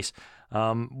title race.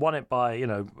 Won it by,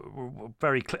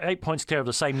 8 points clear of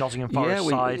the same Nottingham Forest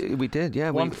side. We did, yeah.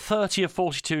 Won 30 of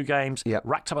 42 games,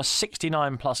 racked up a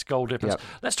 69-plus goal difference.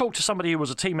 Let's talk to somebody who was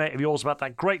a teammate of yours about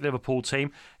that great Liverpool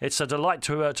team. It's a delight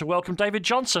to welcome David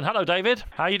Johnson. Hello, David.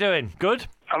 How are you doing? Good?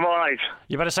 I'm all right.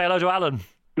 You better say hello to Alan.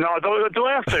 No, do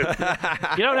I have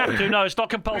to? You don't have to, no, it's not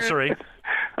compulsory.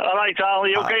 All right, Al,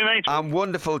 you okay, mate? I'm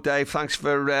wonderful, Dave. Thanks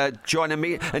for joining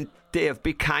me. And Dave,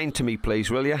 be kind to me, please,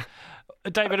 will you?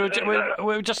 David, I'm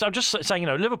just saying,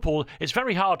 Liverpool, it's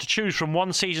very hard to choose from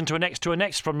one season to a next,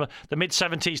 from the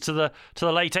mid-70s to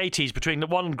the late 80s between the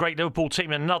one great Liverpool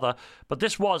team and another. But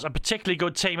this was a particularly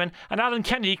good team, and Alan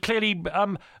Kennedy clearly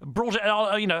brought it,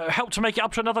 helped to make it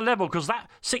up to another level, because that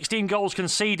 16 goals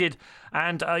conceded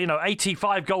and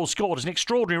 85 goals scored is an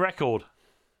extraordinary record.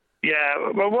 Yeah,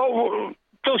 well,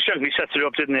 Phil Shankly set it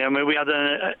up, didn't he? I mean, we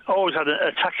always had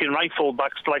attacking right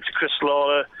full-backs like Chris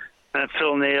Lawler,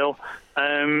 Phil Neal,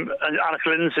 and Alec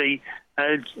Lindsay.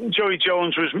 Joey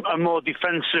Jones was a more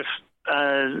defensive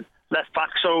left back,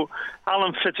 so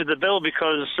Alan fitted the bill,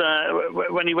 because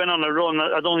when he went on a run,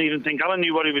 I don't even think Alan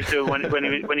knew what he was doing when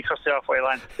he crossed the halfway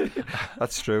line.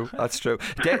 That's true.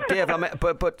 Dave,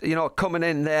 but coming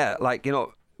in there, like,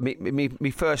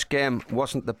 my first game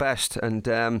wasn't the best, and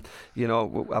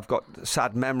I've got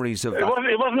sad memories of that.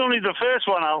 It wasn't only the first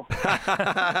one, Al.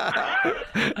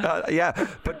 Yeah,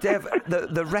 but Dave,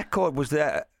 the record was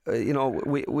there.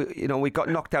 We got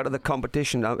knocked out of the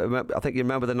competition. I think you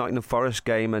remember the Nottingham Forest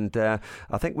game, and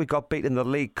I think we got beat in the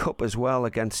League Cup as well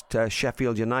against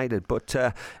Sheffield United. But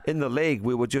in the league,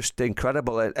 we were just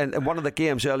incredible. And one of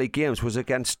the early games, was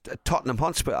against Tottenham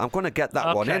Hotspur. I'm going to get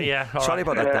that one in. Yeah, Sorry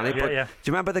about that, Danny. Do you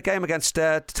remember the game against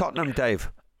Tottenham,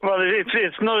 Dave? Well,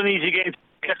 it's not an easy game.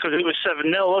 Because it was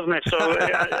 7-0, wasn't it? So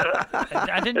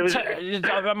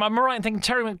am I right in thinking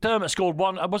Terry McDermott scored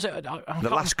one? Was it the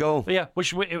last goal? Yeah,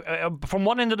 which from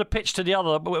one end of the pitch to the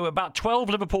other, about 12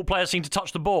 Liverpool players seemed to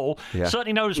touch the ball. Yeah.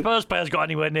 Certainly no Spurs players got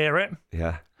anywhere near it.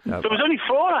 Yeah. There was only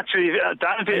 4 actually,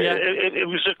 Dan. It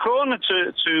was a corner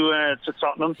to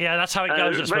Tottenham. Yeah, that's how it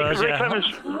goes at Spurs.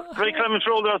 Ray Clements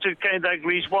rolled out to Kenny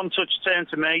Dalglish, one touch turn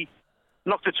to me,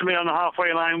 knocked it to me on the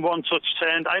halfway line, one touch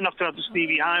turned. I knocked it out to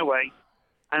Stevie Highway.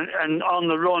 And on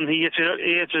the run, he hit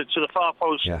it to the far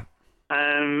post,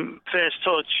 first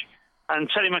touch. And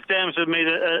Terry McDermott had made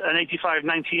an 85,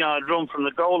 90-yard run from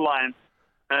the goal line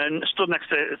and stood next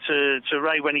to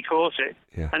Ray when he caught it,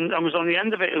 and was on the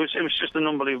end of it. It was just an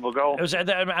unbelievable goal. It was,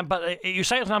 but you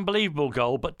say it was an unbelievable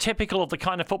goal, but typical of the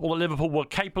kind of football that Liverpool were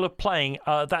capable of playing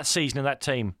that season in that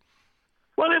team.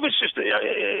 Well, it was just,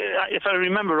 if I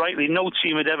remember rightly, no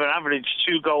team had ever averaged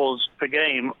 2 goals per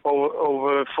game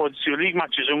over 42 league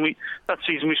matches, and that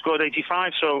season we scored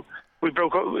 85. So we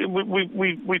broke up.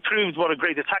 We proved what a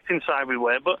great attacking side we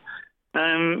were, but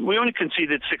we only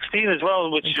conceded 16 as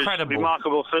well, which Incredible. is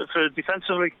remarkable for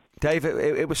defensively. Dave,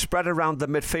 it was spread around the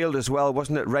midfield as well,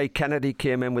 wasn't it? Ray Kennedy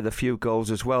came in with a few goals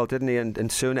as well, didn't he? And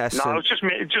Souness. No, it was just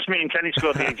me and Kenny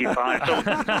scored the 85.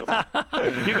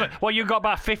 You got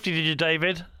about 50, did you,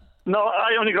 David? No,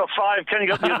 I only got 5. Kenny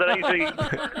got the other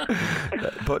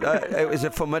 80. But it was a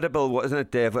formidable, wasn't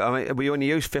it, Dave? I mean, we only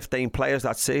used 15 players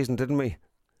that season, didn't we?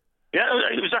 Yeah,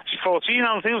 it was actually 14.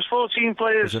 I think it was 14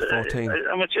 players. Was it 14?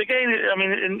 Which again, I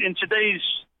mean, in today's,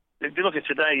 if you look at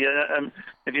today,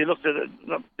 if you looked at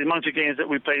the amount of games that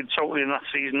we played totally in that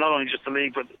season, not only just the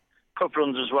league but cup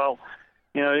runs as well,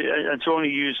 and to only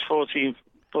use 14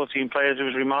 players, it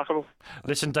was remarkable.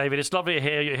 Listen, David, it's lovely to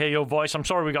hear your voice. I'm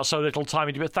sorry we got so little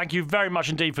time, but thank you very much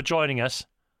indeed for joining us.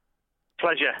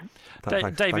 Pleasure.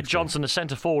 David Johnson, the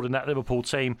centre forward in that Liverpool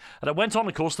team. And it went on,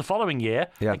 of course, the following year.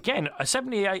 Yeah. Again,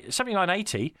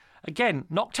 79-80. Again,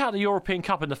 knocked out the European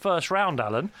Cup in the first round,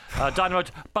 Alan. Dynamo,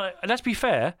 but let's be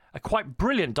fair, a quite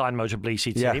brilliant Dynamo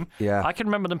Tbilisi team. Yeah. I can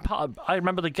remember them. I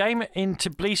remember the game in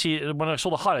Tbilisi when I saw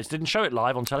the highlights. Didn't show it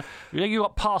live on television. You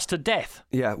got passed to death.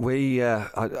 Yeah, we.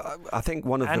 I think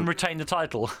one of and retained the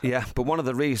title. Yeah, but one of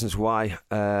the reasons why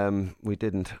we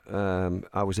didn't,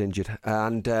 I was injured,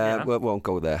 and won't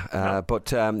go there.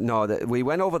 But no, we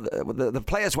went over. The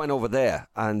players went over there,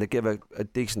 and they give a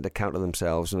decent account of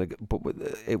themselves. But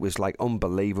it was like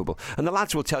unbelievable. And the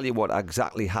lads will tell you what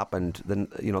exactly happened.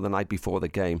 The night before the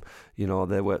game.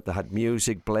 They had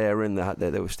music blaring.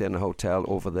 They were staying in a hotel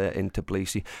over there in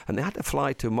Tbilisi, and they had to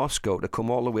fly to Moscow to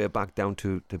come all the way back down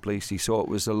to Tbilisi. So it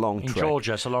was a long trek. In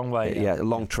Georgia, it's a long way. Yeah, a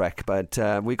long trek. But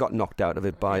we got knocked out of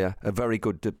it by a very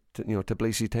good,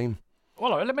 Tbilisi team.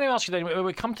 Well, let me ask you then.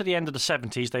 We come to the end of the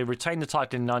 70s. They retained the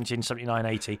title in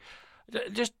 1979-80.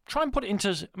 Just try and put it into...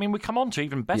 I mean, we come on to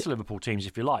even better Liverpool teams,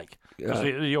 if you like, because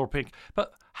the European...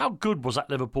 But how good was that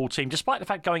Liverpool team, despite the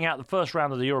fact going out the first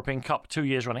round of the European Cup 2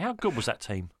 years running? How good was that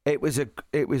team? It was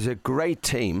a great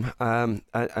team, and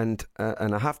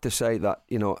I have to say that,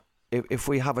 if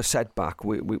we have a setback,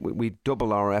 we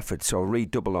double our efforts or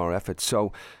redouble our efforts.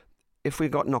 So if we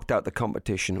got knocked out the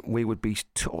competition, we would be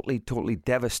totally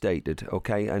devastated,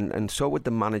 okay? And so would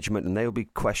the management, and they'll be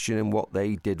questioning what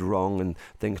they did wrong and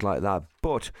things like that.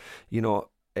 But,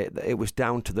 it was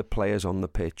down to the players on the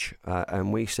pitch.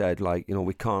 And we said,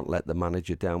 we can't let the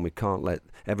manager down. We can't let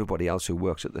everybody else who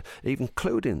works even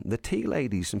including the tea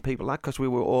ladies and people like, because we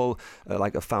were all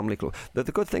like a family club. The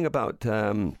good thing about...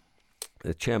 the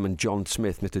chairman,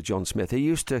 Mr. John Smith, he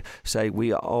used to say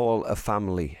we are all a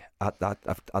family at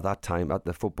that time at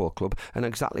the football club, and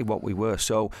exactly what we were.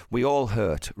 So we all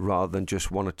hurt rather than just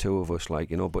one or two of us,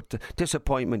 But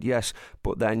disappointment, yes,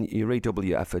 but then you redouble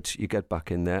your efforts, you get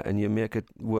back in there, and you make it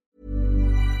work.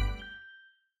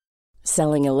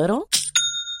 Selling a little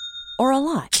or a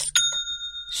lot?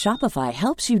 Shopify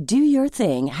helps you do your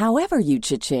thing however you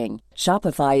cha-ching.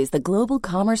 Shopify is the global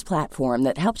commerce platform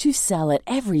that helps you sell at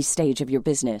every stage of your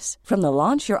business. From the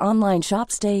launch your online shop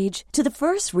stage to the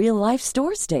first real-life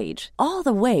store stage, all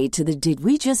the way to the did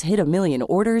we just hit a million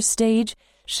orders stage.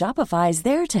 Shopify is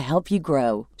there to help you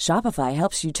grow. Shopify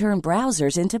helps you turn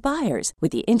browsers into buyers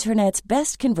with the internet's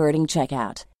best converting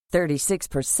checkout.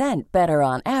 36% better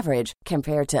on average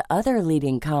compared to other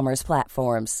leading commerce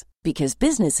platforms. Because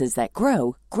businesses that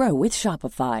grow with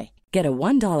Shopify. Get a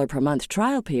 $1 per month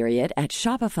trial period at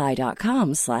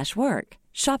shopify.com/work.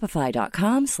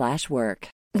 Shopify.com/work.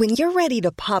 When you're ready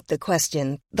to pop the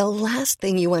question, the last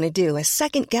thing you want to do is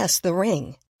second-guess the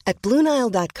ring. At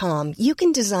BlueNile.com, you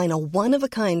can design a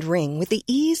one-of-a-kind ring with the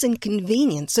ease and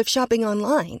convenience of shopping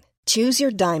online. Choose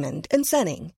your diamond and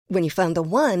setting. When you find the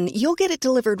one, you'll get it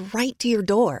delivered right to your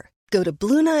door. Go to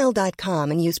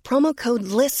BlueNile.com and use promo code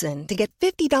LISTEN to get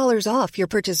 $50 off your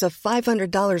purchase of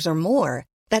 $500 or more.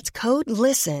 That's code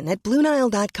LISTEN at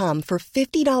BlueNile.com for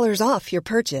 $50 off your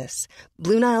purchase.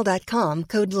 BlueNile.com,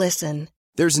 code LISTEN.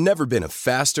 There's never been a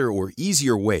faster or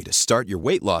easier way to start your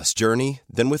weight loss journey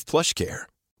than with PlushCare.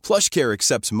 PlushCare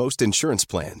accepts most insurance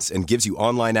plans and gives you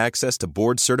online access to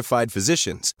board-certified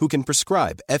physicians who can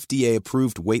prescribe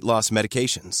FDA-approved weight loss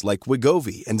medications like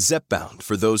Wegovy and Zepbound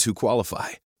for those who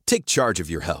qualify. Take charge of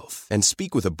your health and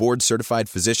speak with a board-certified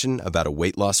physician about a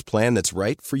weight loss plan that's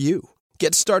right for you.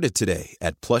 Get started today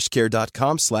at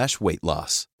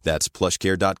plushcare.com/weight-loss. That's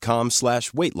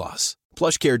plushcare.com/weight-loss.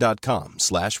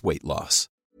 plushcare.com/weight-loss.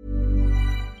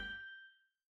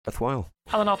 Worthwhile.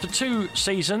 Alan, after 2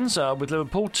 seasons with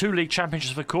Liverpool, 2 league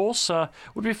championships, of course, would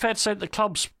it be fair to say that the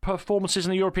club's performances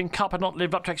in the European Cup had not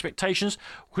lived up to expectations?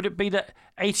 Could it be that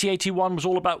 80-81 was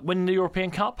all about winning the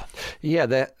European Cup?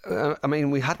 Yeah,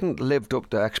 we hadn't lived up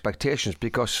to expectations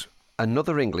because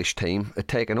another English team had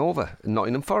taken over,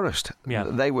 Nottingham Forest. Yeah.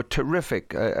 They were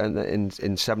terrific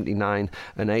in 79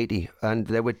 and 80, and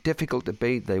they were difficult to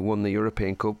beat. They won the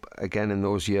European Cup again in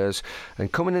those years.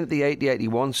 And coming into the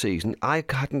 80-81 season, I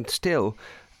hadn't still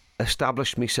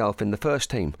established myself in the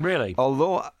first team. Really?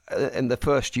 Although in the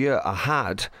first year I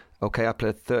had... Okay, I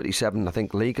played 37, I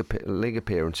think, league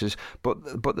appearances. But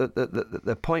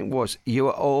the point was, you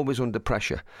were always under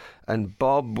pressure, and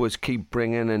Bob was keep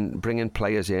bringing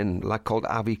players in, like called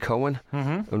Avi Cohen.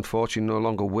 Mm-hmm. Unfortunately, no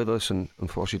longer with us, and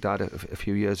unfortunately died a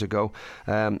few years ago.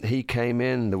 He came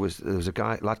in. There was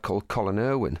a lad called Colin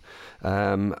Irwin,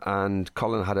 and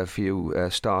Colin had a few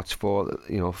starts for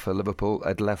Liverpool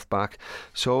at left back.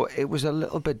 So it was a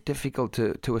little bit difficult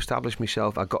to establish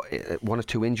myself. I got 1 or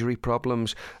 2 injury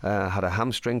problems. Had a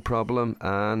hamstring problem,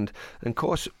 and of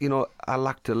course, I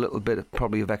lacked a little bit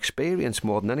probably of experience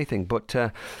more than anything. But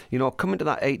coming to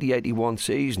that 80-81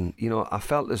 season, I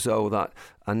felt as though that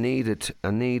I needed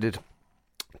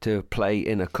to play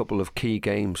in a couple of key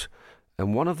games,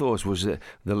 and one of those was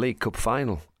the League Cup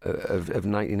final of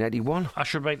 1981. I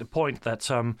should make the point that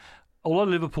although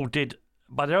Liverpool did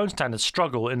by their own standards,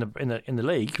 struggle in the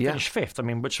league. Finished fifth. I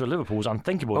mean, which for Liverpool was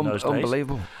unthinkable in those days.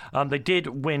 Unbelievable. They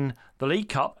did win the League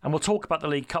Cup, and we'll talk about the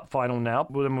League Cup final now.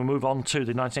 Then we'll move on to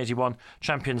the 1981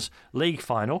 Champions League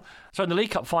final. So in the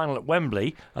League Cup final at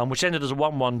Wembley, which ended as a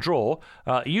 1-1 draw,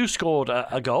 you scored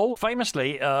a goal.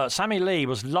 Famously, Sammy Lee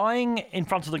was lying in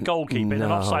front of the goalkeeper in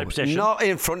an offside position. Not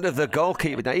in front of the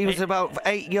goalkeeper. Now, he was about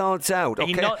 8 yards out.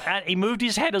 Okay. He moved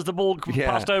his head as the ball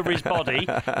passed over his body.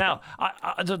 Now,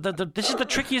 this is the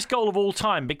trickiest goal of all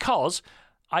time because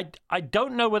I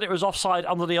don't know whether it was offside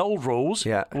under the old rules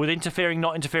with interfering,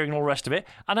 not interfering, all the rest of it,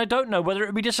 and I don't know whether it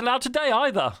would be disallowed today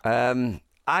either.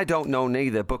 I don't know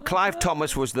neither, but Clive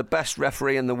Thomas was the best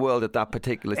referee in the world at that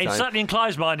particular time. Certainly in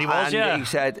Clive's mind he was,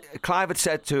 and Clive had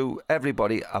said to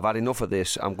everybody, I've had enough of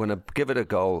this, I'm going to give it a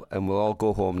goal and we'll all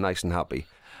go home nice and happy.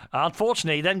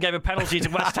 Unfortunately, he then gave a penalty to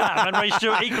West Ham and Ray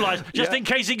Stewart equalised just in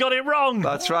case he got it wrong.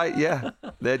 That's right, yeah.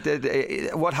 They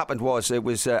did. What happened was it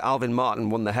was Alvin Martin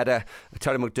won the header.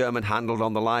 Terry McDermott handled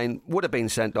on the line. Would have been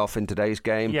sent off in today's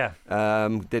game. Yeah.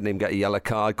 Didn't even get a yellow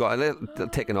card. Got a little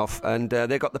taken off, and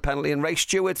they got the penalty. And Ray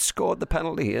Stewart scored the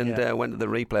penalty and went to the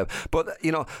replay. But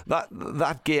you know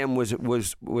that game was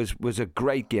a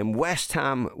great game. West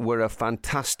Ham were a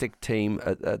fantastic team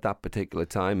at that particular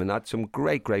time, and had some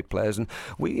great players. And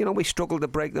we struggled to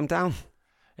break them down.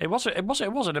 It was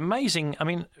an amazing. I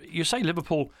mean, you say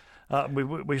Liverpool.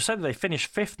 We said they finished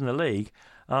fifth in the league.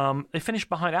 They finished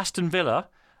behind Aston Villa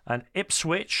and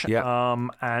Ipswich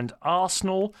and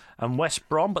Arsenal and West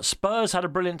Brom. But Spurs had a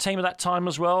brilliant team at that time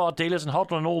as well. Our dealers and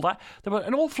Hoddle and all that. There were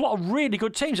an awful lot of really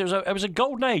good teams. It was a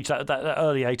golden age that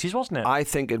early 80s, wasn't it? I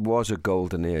think it was a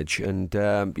golden age, and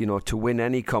to win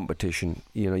any competition,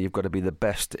 you've got to be the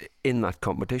best in that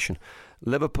competition.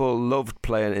 Liverpool loved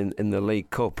playing in the League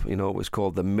Cup. It was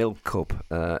called the Milk Cup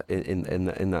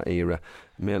in that era,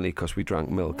 mainly because we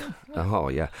drank milk. Oh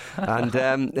yeah, and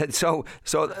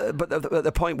but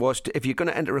the point was, if you're going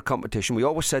to enter a competition, we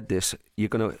always said this: you're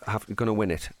going to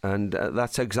win it, and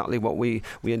that's exactly what we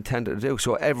intended to do.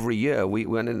 So every year we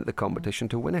went into the competition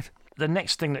to win it. The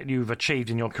next thing that you've achieved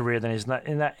in your career then is that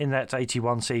in that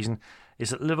 81 season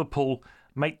is that Liverpool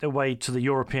make their way to the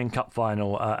European Cup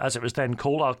final, as it was then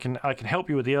called. I can help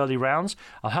you with the early rounds.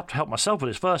 I'll have to help myself with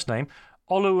his first name.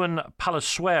 Ouluan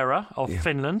Pallosuera of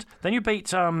Finland. Then you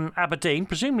beat Aberdeen.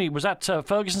 Presumably, was that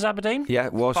Ferguson's Aberdeen? Yeah,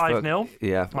 it was 5-0.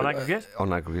 Yeah, on aggregate.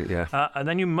 On aggregate, yeah. And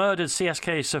then you murdered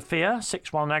CSKA Sofia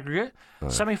 6-1 aggregate.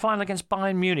 Right. Semi-final against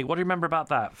Bayern Munich. What do you remember about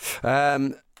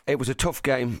that? It was a tough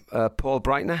game. Paul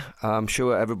Breitner, I'm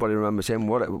sure everybody remembers him.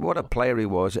 What a player he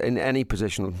was in any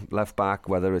position, left back,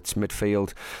 whether it's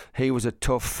midfield. He was a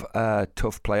tough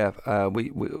player.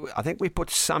 I think we put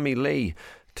Sammy Lee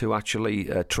to actually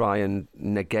try and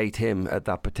negate him at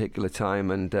that particular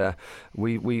time, and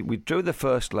we drew the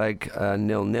first leg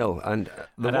 0-0. And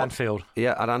at Anfield.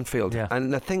 Yeah, at Anfield. Yeah.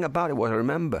 And the thing about it was, I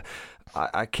remember,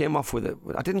 I came off with it.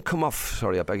 I didn't come off.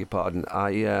 Sorry, I beg your pardon.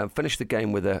 I finished the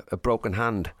game with a broken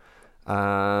hand,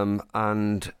 and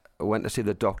I went to see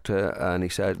the doctor, and he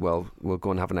said, "Well, we'll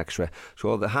go and have an X-ray."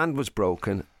 So the hand was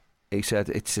broken. He said,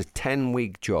 "It's a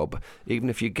 10-week job. Even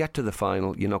if you get to the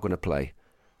final, you're not going to play,"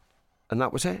 and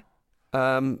that was it.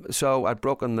 So I'd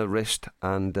broken the wrist,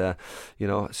 and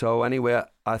so anyway,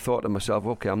 I thought to myself,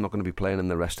 okay, I'm not going to be playing in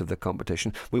the rest of the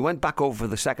competition. We went back over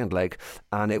the second leg,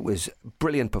 and it was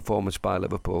brilliant performance by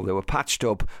Liverpool. They were patched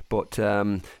up, but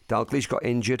Dalglish got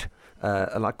injured.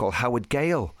 A lad called Howard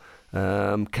Gale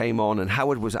came on, and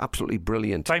Howard was absolutely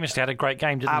brilliant. Famously had a great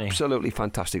game, didn't he? Absolutely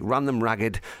fantastic. Ran them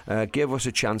ragged, gave us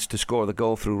a chance to score the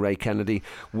goal through Ray Kennedy.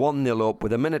 1-0 up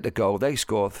with a minute to go. They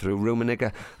scored through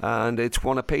Rummenigge, and it's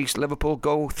one apiece. Liverpool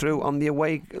go through on the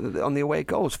away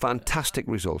goals. Fantastic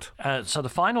result. So the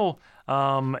final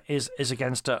is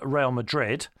against Real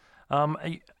Madrid.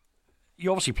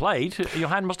 You obviously played. Your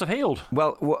hand must have healed.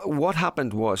 Well, what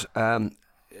happened was,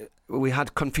 we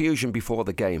had confusion before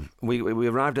the game. We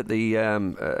arrived at the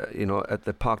at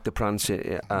the Parc des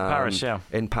Princes Paris,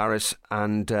 in Paris,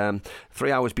 and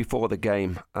 3 hours before the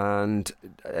game,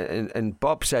 and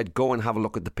Bob said, "Go and have a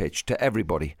look at the pitch," to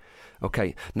everybody.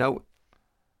 Okay, now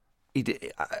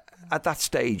at that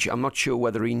stage, I'm not sure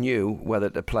whether he knew whether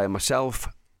to play myself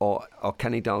or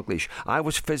Kenny Dalglish. I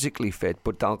was physically fit,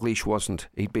 but Dalglish wasn't.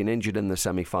 He'd been injured in the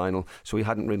semi-final, so he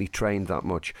hadn't really trained that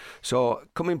much. So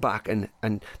coming back and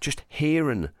just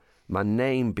hearing my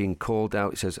name being called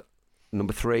out, it says,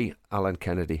 number 3, Alan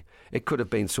Kennedy. It could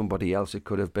have been somebody else. It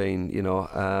could have been,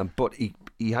 but he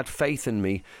he had faith in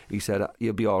me. He said,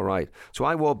 "You'll be all right." So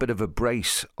I wore a bit of a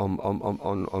brace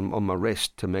on my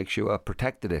wrist to make sure I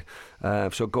protected it.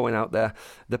 So going out there,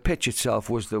 the pitch itself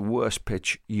was the worst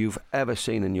pitch you've ever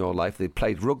seen in your life. They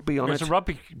played rugby on it. It was a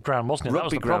rugby ground, wasn't it? Rugby that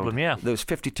was the ground. problem, yeah. There was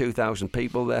 52,000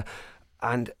 people there.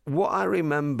 And what I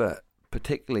remember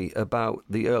particularly about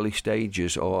the early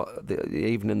stages or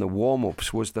even in the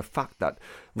warm-ups was the fact that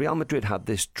Real Madrid had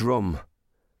this drum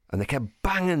and they kept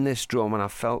banging this drum, and I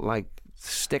felt like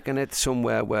sticking it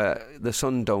somewhere where the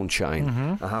sun don't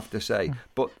shine, I have to say.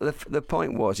 But the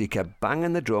point was, he kept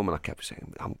banging the drum and I kept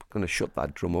saying, I'm going to shut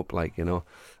that drum up,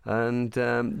 and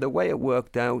the way it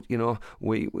worked out,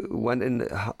 we went in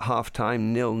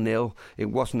half-time 0-0.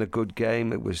 It wasn't a good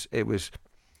game. It was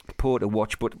poor to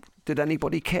watch, but did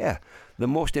anybody care? The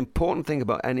most important thing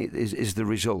about any is the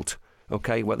result.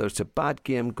 Okay, whether it's a bad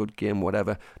game, good game,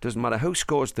 whatever, doesn't matter who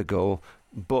scores the goal.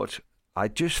 But I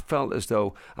just felt as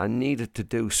though I needed to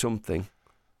do something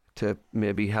to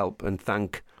maybe help and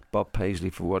thank Bob Paisley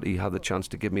for what he had the chance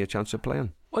to give me a chance of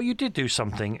playing. Well, you did do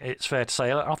something, it's fair to say.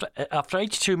 After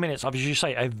 82 minutes of, as you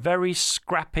say, a very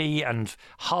scrappy and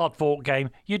hard-fought game,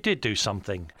 you did do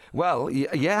something. Well,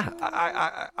 yeah,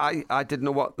 I didn't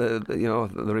know what the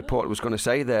report was going to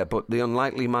say there, but the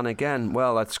unlikely man again,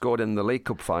 well, I'd scored in the League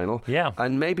Cup final. Yeah.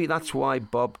 And maybe that's why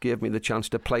Bob gave me the chance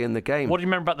to play in the game. What do you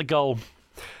remember about the goal?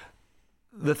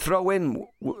 The throw-in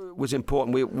was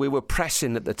important. We were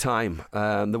pressing at the time.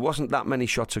 There wasn't that many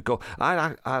shots at goal.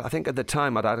 I think at the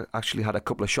time I'd actually had a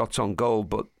couple of shots on goal,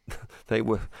 but they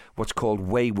were what's called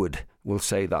wayward. We'll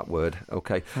say that word,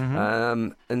 okay?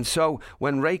 And so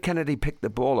when Ray Kennedy picked the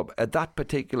ball up, at that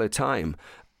particular time,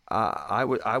 I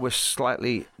was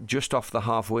slightly just off the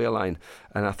halfway line,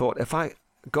 and I thought if I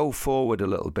go forward a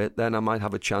little bit, then I might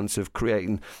have a chance of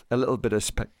creating a little bit of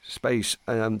space.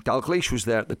 Dalglish was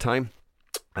there at the time.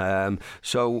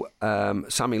 So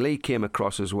Sammy Lee came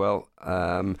across as well,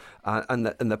 and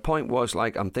the point was,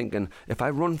 I'm thinking, if I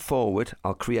run forward,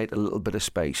 I'll create a little bit of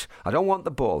space. I don't want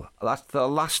the ball. That's the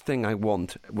last thing I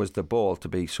want, was the ball to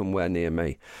be somewhere near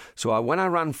me. So when I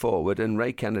ran forward and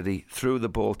Ray Kennedy threw the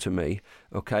ball to me,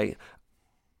 okay,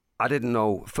 I didn't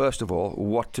know, first of all,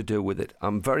 what to do with it.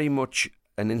 I'm very much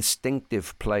an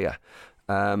instinctive player.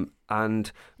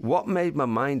 And what made my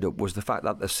mind up was the fact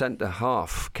that the centre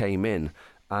half came in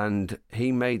and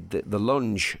he made the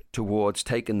lunge towards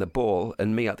taking the ball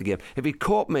and me out the game. If he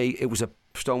caught me, it was a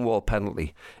Stonewall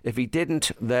penalty. If he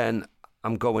didn't, then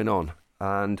I'm going on.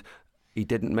 And he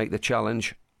didn't make the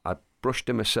challenge. I brushed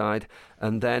him aside.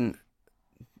 And then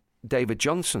David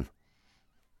Johnson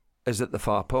is at the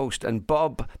far post. And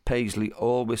Bob Paisley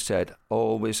always said,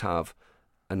 always have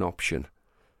an option.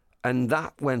 And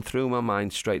that went through my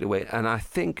mind straight away. And I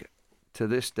think to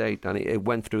this day, Danny, it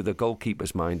went through the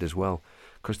goalkeeper's mind as well.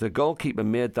 Because the goalkeeper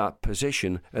made that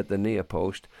position at the near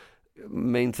post,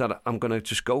 means that I'm going to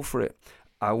just go for it.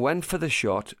 I went for the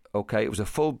shot, okay, it was a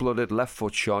full-blooded left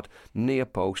foot shot, near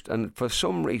post, and for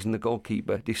some reason the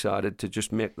goalkeeper decided to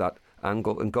just make that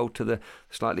angle and go to the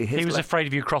slightly hit. He was afraid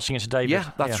of you crossing it to David. Yeah,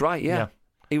 that's right, yeah.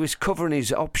 He was covering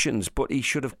his options, but he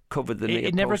should have covered the near post.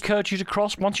 It never occurred to you to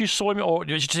cross once you saw him, or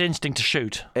it was just instinct to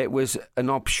shoot? It was an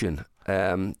option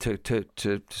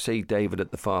to see David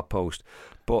at the far post.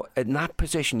 But in that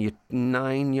position, you're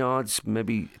 9 yards,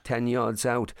 maybe 10 yards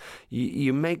out.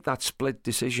 You make that split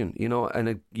decision,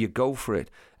 and you go for it.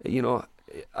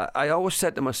 I always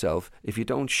said to myself, if you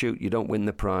don't shoot, you don't win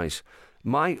the prize.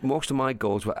 Most of my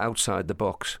goals were outside the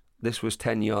box. This was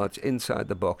 10 yards inside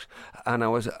the box. And I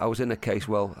was in a case,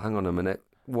 well, hang on a minute,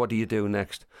 what do you do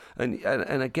next? And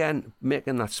again,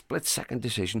 making that split-second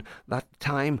decision, that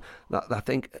time, that I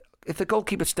think, if the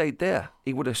goalkeeper stayed there,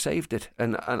 he would have saved it,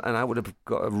 and I would have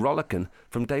got a rollicking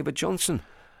from David Johnson.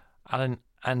 Alan,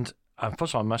 and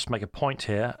first of all, I must make a point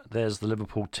here. There's the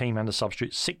Liverpool team and the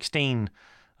substitute. 16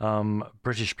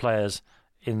 British players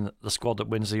in the squad that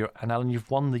wins the Euro. And Alan,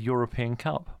 you've won the European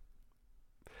Cup.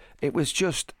 It was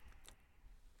just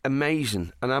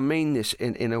amazing, and I mean this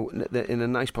in a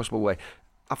nice possible way.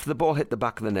 After the ball hit the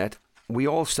back of the net, we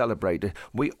all celebrated.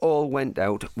 We all went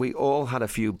out. We all had a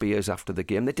few beers after the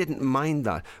game. They didn't mind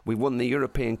that. We won the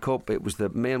European Cup. It was the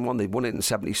main one. They won it in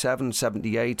 77,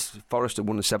 78. Forest had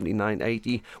won in 79,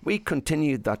 80. We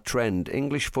continued that trend.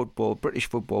 English football, British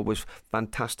football was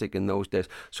fantastic in those days.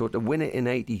 So to win it in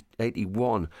 80,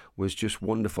 81 was just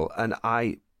wonderful. And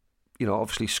I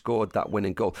obviously scored that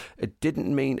winning goal. It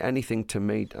didn't mean anything to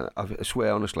me, I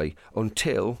swear honestly,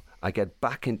 until I get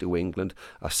back into England.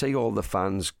 I see all the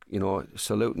fans,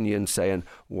 saluting you and saying,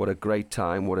 what a great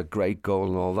time, what a great goal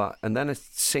and all that. And then it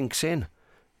sinks in.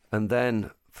 And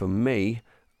then, for me,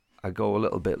 I go a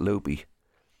little bit loopy.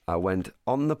 I went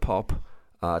on the pop.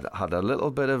 I'd had a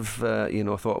little bit of,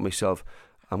 thought to myself,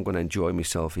 I'm going to enjoy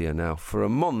myself here now. For a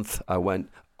month, I went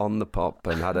on the pop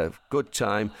and had a good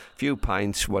time, few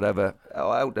pints, whatever,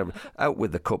 out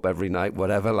with the cup every night,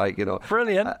 whatever,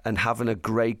 Brilliant. And having a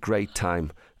great, great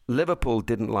time. Liverpool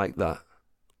didn't like that.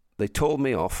 They told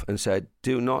me off and said,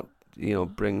 do not,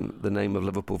 bring the name of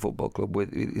Liverpool Football Club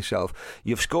with yourself.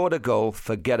 You've scored a goal,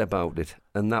 forget about it.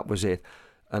 And that was it.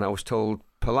 And I was told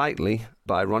politely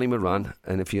by Ronnie Moran,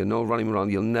 and if you know Ronnie Moran,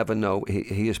 you'll never know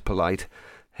he is polite.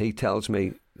 He tells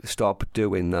me, stop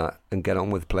doing that and get on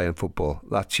with playing football.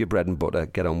 That's your bread and butter.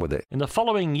 Get on with it. In the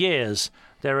following years,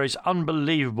 there is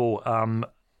unbelievable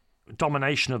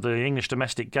domination of the English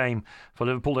domestic game for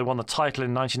Liverpool. They won the title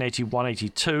in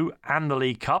 1981-82 and the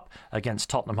League Cup against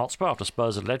Tottenham Hotspur after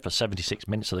Spurs had led for 76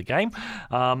 minutes of the game.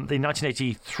 In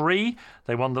 1983,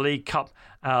 they won the League Cup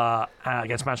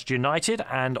against Manchester United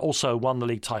and also won the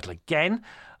league title again.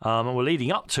 And we're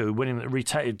leading up to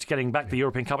getting back the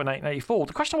European Cup in 1984.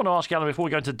 The question I want to ask you, Alan, before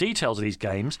we go into details of these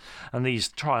games and these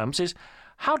triumphs is,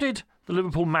 how did the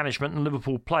Liverpool management and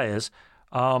Liverpool players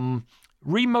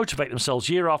remotivate themselves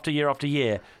year after year after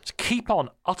year to keep on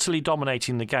utterly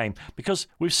dominating the game? Because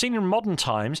we've seen in modern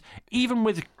times, even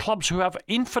with clubs who have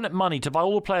infinite money to buy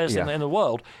all the players in the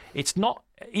world, it's not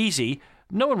easy.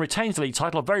 No one retains the league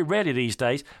title, very rarely these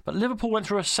days. But Liverpool went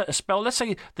through a spell. Let's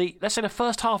say the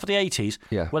first half of the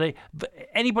 80s, where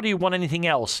anybody who won anything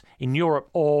else in Europe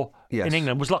or in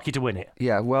England was lucky to win it.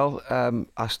 Yeah, well,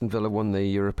 Aston Villa won the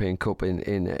European Cup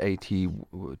in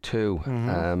 82,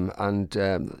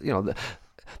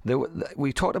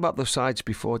 we talked about those sides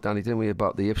before, Danny, didn't we?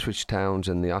 About the Ipswich Towns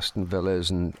and the Aston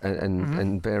Villas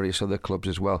and various other clubs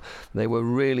as well. They were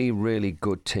really, really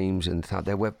good teams, and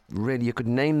they were really. You could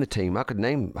name the team. I could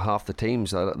name half the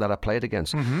teams that I played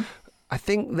against. I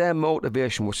think their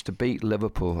motivation was to beat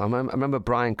Liverpool. I remember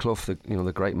Brian Clough,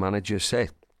 the great manager,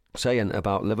 saying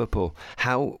about Liverpool,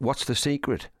 what's the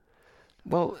secret?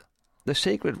 Well, the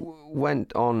secret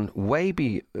went on way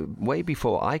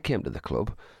before I came to the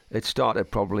club. It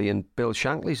started probably in Bill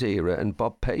Shankly's era, and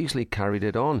Bob Paisley carried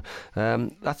it on.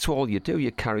 That's all you do.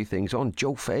 You carry things on.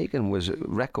 Joe Fagan's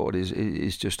record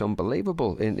is just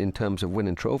unbelievable in terms of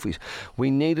winning trophies.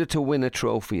 We needed to win a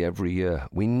trophy every year.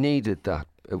 We needed that.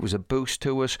 It was a boost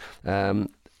to us.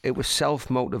 It was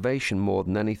self-motivation more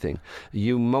than anything.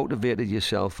 You motivated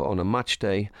yourself on a match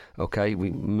day. Okay, we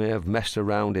may have messed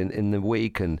around in the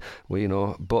week,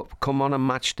 but come on a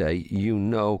match day,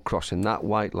 crossing that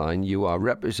white line, you are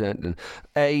representing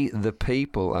the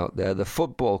people out there, the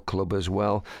football club as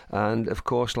well, and of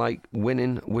course,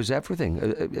 winning was everything.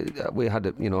 We had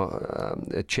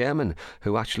a chairman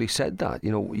who actually said that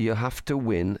you have to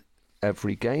win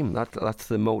every game. That's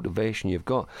the motivation you've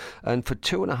got. And for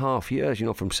 2.5 years,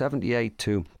 from 78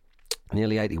 to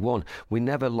nearly 81, we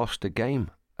never lost a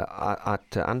game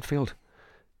at Anfield.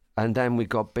 And then we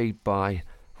got beat by,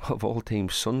 of all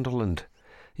teams, Sunderland.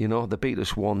 They beat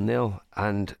us 1-0,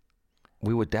 and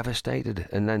we were devastated.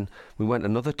 And then we went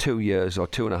another 2 years or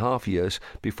 2.5 years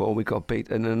before we got beat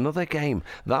in another game.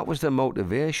 That was the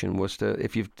motivation, was to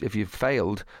if you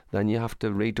failed, then you have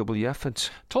to redouble your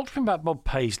efforts. Talk to me about Bob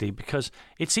Paisley, because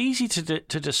it's easy to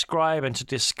describe and to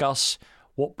discuss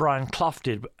what Brian Clough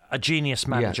did, a genius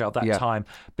manager of that time,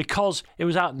 because it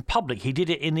was out in public. He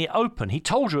did it in the open. He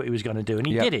told you what he was going to do, and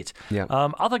he did it. Yeah.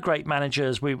 Other great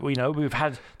managers, we've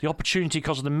had the opportunity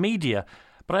because of the media.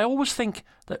 But I always think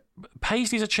that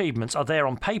Paisley's achievements are there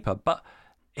on paper, but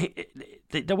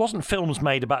there wasn't films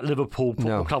made about Liverpool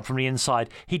Football Club from the inside.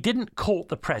 He didn't court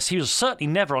the press. He was certainly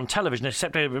never on television,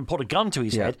 except to put a gun to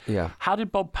his head. Yeah. How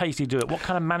did Bob Paisley do it? What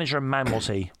kind of manager and man was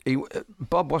he?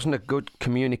 Bob wasn't a good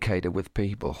communicator with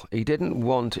people. He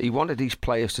wanted these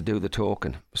players to do the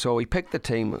talking. So he picked the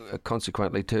team,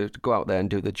 consequently, to go out there and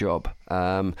do the job.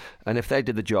 And if they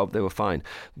did the job, they were fine.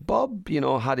 Bob,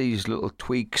 had his little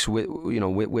tweaks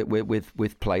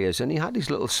with players, and he had his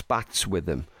little spats with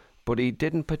them. But he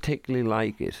didn't particularly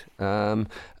like it. And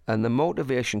the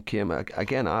motivation came,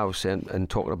 again, I was saying, and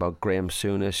talking about Graham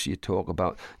Souness, you talk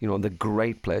about, the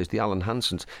great players, the Alan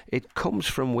Hansons. It comes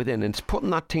from within, and it's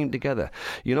putting that team together.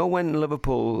 When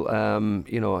Liverpool,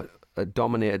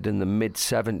 dominated in the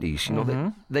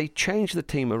mid-70s, they changed the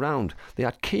team around. They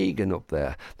had Keegan up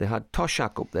there, they had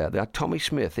Toshak up there, they had Tommy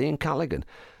Smith, Ian Callaghan.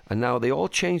 And now they all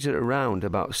changed it around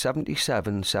about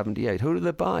 77, 78. Who do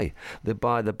they buy? They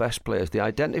buy the best players. They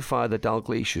identify the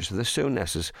Dalglishers, the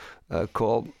Sounnesses,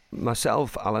 called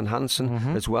myself, Alan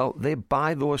Hansen as well. They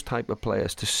buy those type of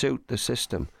players to suit the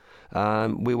system.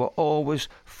 We were always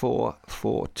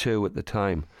 4-4-2 at the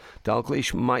time.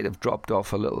 Dalglish might have dropped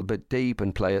off a little bit deep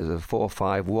and play as a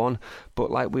 4-5-1,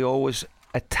 but we always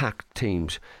attacked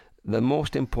teams. The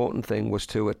most important thing was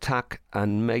to attack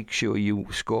and make sure you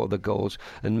score the goals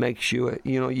and make sure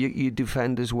you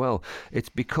defend as well.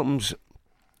 It becomes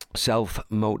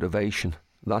self-motivation.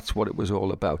 That's what it was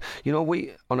all about.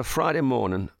 We on a Friday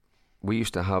morning we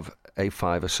used to have a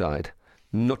five-a-side,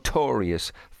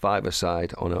 notorious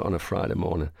five-a-side on a Friday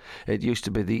morning. It used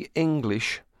to be the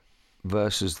English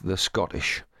versus the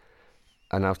Scottish.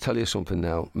 And I'll tell you something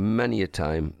now, many a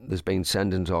time there's been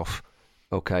sendings off,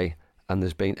 okay, and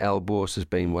there's been elbows, there's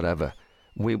been whatever.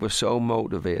 We were so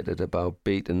motivated about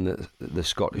beating the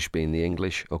Scottish beating the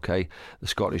English, okay, the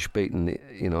Scottish beating the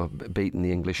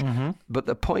English. Mm-hmm. But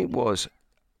the point was,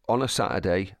 on a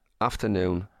Saturday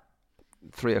afternoon,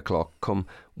 3:00,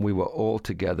 we were all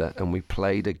together and we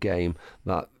played a game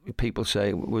that people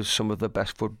say was some of the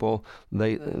best football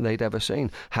they'd ever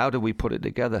seen. How do we put it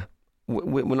together?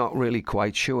 We're not really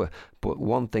quite sure, but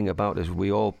one thing about us,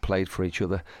 we all played for each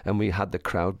other, and we had the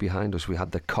crowd behind us, we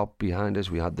had the Kop behind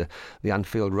us, we had the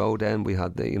Anfield Road end, we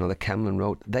had the Kemlyn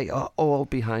Road. They are all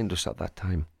behind us at that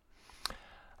time.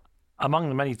 Among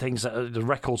the many things the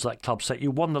records that club set,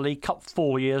 you won the League Cup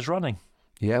 4 years running.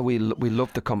 Yeah, we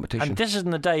loved the competition. And this is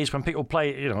in the days when people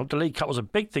play, the League Cup was a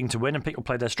big thing to win, and people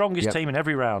played their strongest team in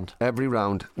every round. Every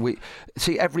round.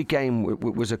 Every game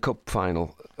was a cup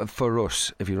final for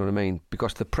us, if you know what I mean,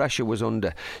 because the pressure was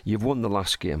under. You've won the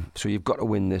last game, so you've got to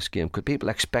win this game, because people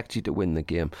expect you to win the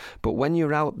game. But when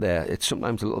you're out there, it's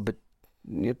sometimes a little bit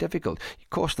difficult.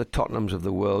 Of course, the Tottenhams of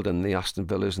the world and the Aston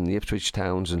Villas and the Ipswich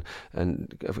Towns and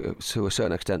to a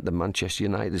certain extent the Manchester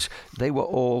Uniteds, they were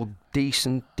all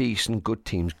decent, good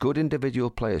teams, good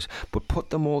individual players, but put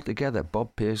them all together.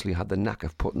 Bob Paisley had the knack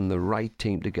of putting the right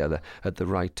team together at the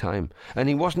right time, and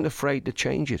he wasn't afraid to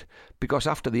change it, because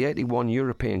after the 81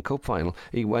 European Cup final,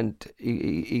 he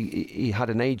had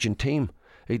an aging team.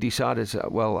 He decided,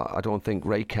 well, I don't think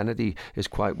Ray Kennedy is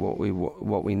quite what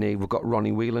we need. We've got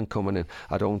Ronnie Whelan coming in.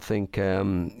 I don't think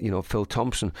Phil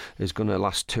Thompson is going to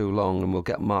last too long, and we'll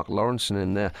get Mark Lawrenson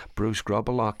in there. Bruce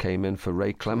Grobbelaar came in for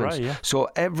Ray Clements. Right, yeah. So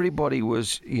everybody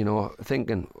was,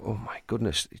 thinking, oh my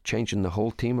goodness, changing the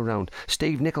whole team around.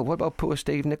 Steve Nicol, what about poor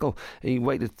Steve Nicol? He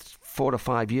waited 4 to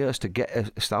 5 years to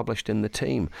get established in the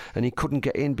team, and he couldn't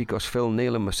get in because Phil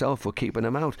Neal and myself were keeping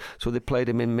him out. So they played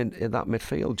him in that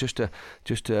midfield just to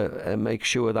make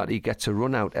sure that he gets a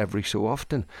run out every so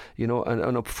often,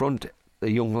 and up front, the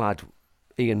young lad,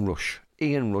 Ian Rush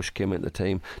came into the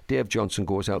team. Dave Johnson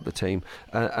goes out the team,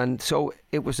 and so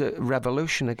it was a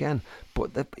revolution again.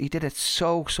 But he did it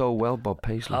so well, Bob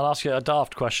Paisley. I'll ask you a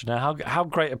daft question now. How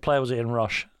great a player was Ian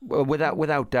Rush? Well,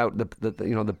 without doubt,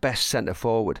 the best centre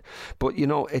forward. But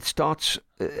it starts.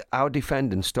 Our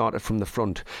defending started from the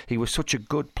front. He was such a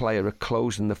good player at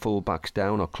closing the full backs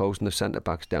down or closing the centre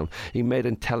backs down. He made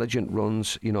intelligent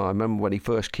runs. I remember when he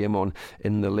first came on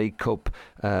in the League Cup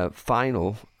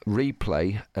final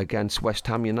replay against West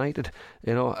Ham United,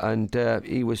 and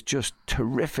he was just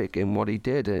terrific in what he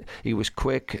did. He was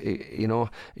quick.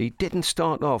 He didn't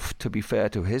start off, to be fair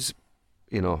to his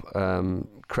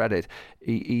credit,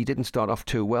 he didn't start off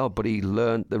too well, but he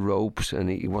learned the ropes, and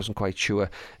he wasn't quite sure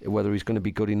whether he's going to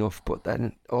be good enough. But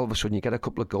then all of a sudden you get a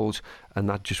couple of goals, and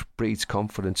that just breeds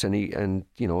confidence, and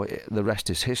the rest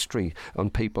is history on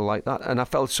people like that. And I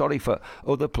felt sorry for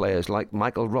other players like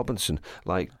Michael Robinson,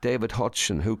 like David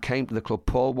Hodgson, who came to the club,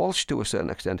 Paul Walsh to a certain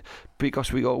extent,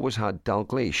 because we always had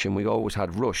Dalglish and we always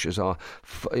had Rush as our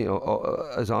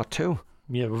two.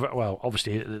 Yeah, well,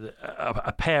 obviously,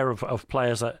 a pair of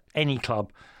players at any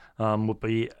club would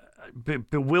be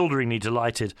bewilderingly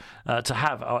delighted to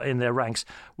have in their ranks.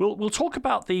 We'll talk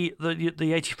about the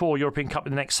 84 European Cup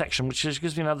in the next section, which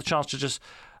gives me another chance to just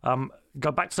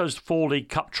go back to those 4 League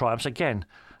Cup triumphs again.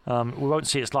 We won't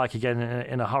see it's like again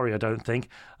in a hurry, I don't think.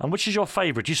 And which is your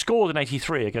favourite? You scored in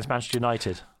 '83 against Manchester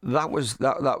United. That was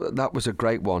a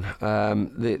great one.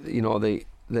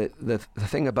 The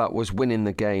thing about was winning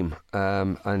the game,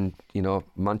 and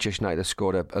Manchester United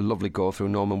scored a lovely goal through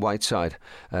Norman Whiteside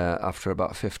after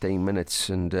about 15 minutes,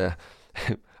 and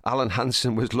Alan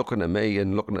Hansen was looking at me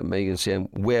and saying,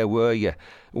 "Where were you?"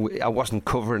 I wasn't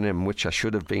covering him, which I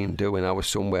should have been doing. I was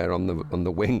somewhere on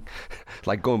the wing,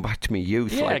 like going back to my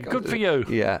youth. Yeah, good for you.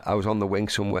 Yeah, I was on the wing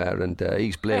somewhere, and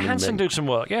he's blaming me. Hansen do some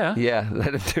work, yeah. Yeah,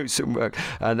 let him do some work.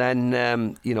 And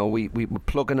then, we were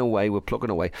plugging away.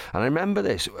 And I remember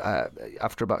this,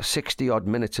 after about 60 odd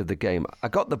minutes of the game, I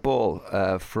got the ball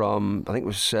from, I think it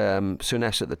was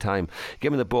Souness at the time,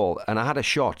 gave me the ball, and I had a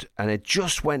shot, and it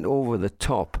just went over the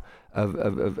top of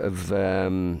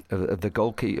the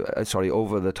goalkeeper,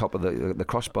 over the top of the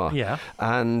crossbar. Yeah.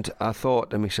 And I thought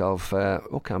to myself,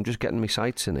 okay, I'm just getting my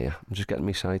sights in here.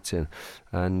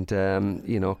 And,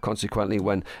 consequently,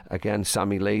 when, again,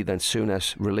 Sammy Lee, then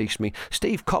Souness released me,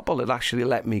 Steve Coppell had actually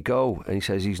let me go, and he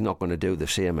says he's not going to do the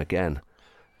same again.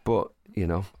 But,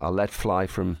 I let fly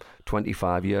from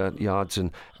 25 yards.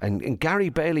 And Gary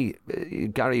Bailey,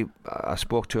 I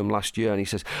spoke to him last year, and he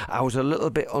says, I was a little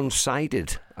bit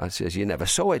unsighted. I says, you never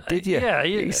saw it, did you? Yeah.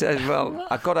 He says, well,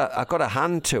 I got a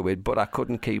hand to it, but I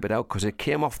couldn't keep it out because it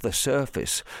came off the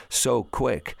surface so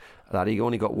quick that he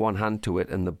only got one hand to it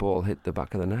and the ball hit the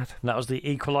back of the net. And that was the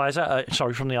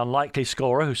equaliser, from the unlikely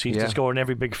scorer who seems to score in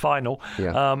every big final.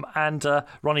 Yeah. And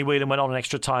Ronnie Whelan went on an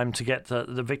extra time to get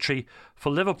the victory for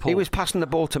Liverpool. He was passing the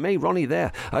ball to me, Ronnie,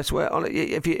 there. I swear,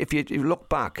 if you look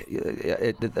back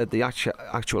at the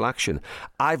actual action,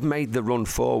 I've made the run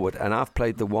forward and I've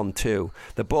played the 1-2.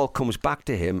 The ball comes back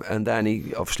to him and then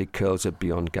he obviously curls it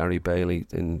beyond Gary Bailey.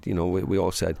 And, we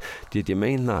all said, did you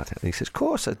mean that? And he says, of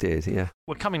course I did, yeah.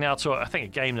 We're coming now to, I think, a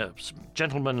game that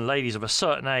gentlemen and ladies of a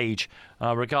certain age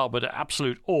regard with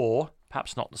absolute awe.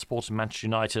 Perhaps not the Sporting Manchester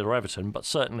United or Everton, but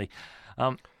certainly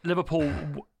Liverpool.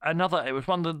 It was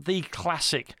one of the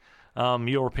classic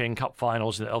European Cup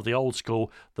finals of the old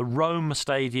school. The Rome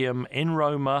Stadium in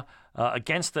Roma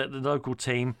against the local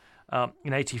team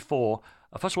in '84.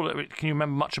 First of all, can you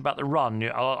remember much about the run?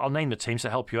 I'll name the teams to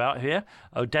help you out here: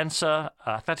 Odense,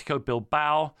 Atletico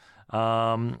Bilbao.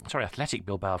 Athletic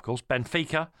Bilbao, of course.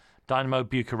 Benfica, Dynamo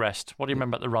Bucharest. What do you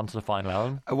remember about the run to the final,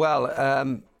 Alan?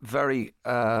 Well, very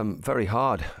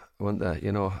hard, weren't they?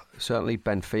 Certainly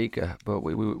Benfica, but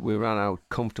we ran out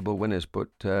comfortable winners.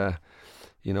 But going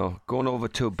over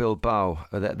to Bilbao,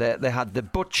 they had the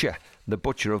butcher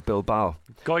of Bilbao,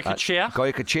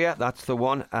 Goycochea, that's the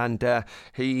one, and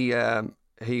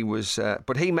he was,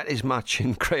 but he met his match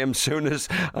in Graham Souness,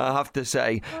 I have to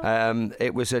say.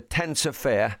 It was a tense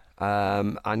affair.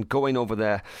 And going over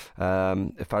there,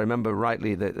 if I remember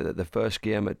rightly, the first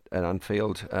game at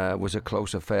Anfield was a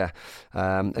close affair.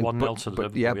 1-0 to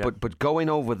Liverpool. But going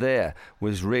over there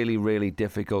was really, really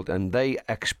difficult, and they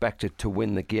expected to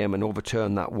win the game and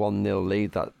overturn that 1-0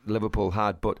 lead that Liverpool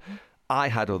had. But I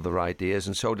had other ideas,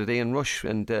 and so did Ian Rush,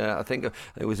 and I think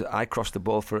I crossed the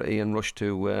ball for Ian Rush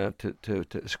to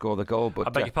score the goal. But I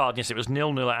beg your pardon. Yes, it was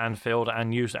 0-0 at Anfield,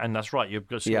 and that's right. You've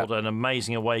scored an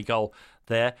amazing away goal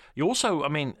there. You also,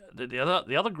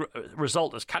 the other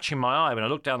result that's catching my eye when I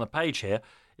look down the page here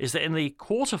is that in the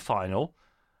quarter-final,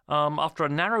 after a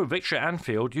narrow victory at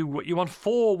Anfield, you won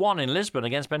 4-1 in Lisbon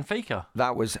against Benfica.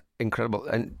 That was incredible,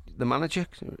 and the manager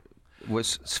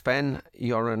was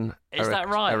Sven-Göran Is that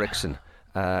right? Eriksson.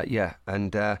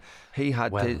 And he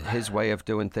had his way of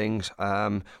doing things.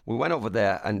 We went over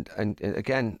there, and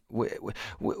again,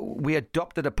 we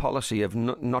adopted a policy of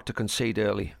not to concede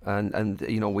early, and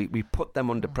we put them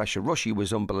under pressure. Rushy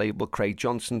was unbelievable. Craig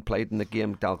Johnson played in the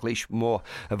game. Dalglish more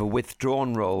of a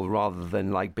withdrawn role rather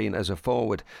than like being as a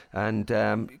forward, and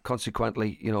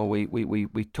consequently,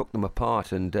 we took them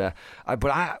apart. And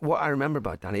what I remember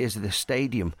about Danny is the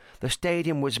stadium. The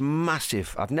stadium was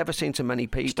massive. I've never seen so many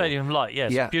people. Stadium light.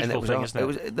 Yes, yeah, beautiful thing, isn't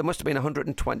it? There must have been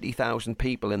 120,000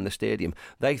 people in the stadium.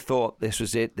 They thought this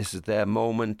was it. This is their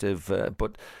moment of.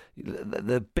 But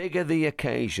the bigger the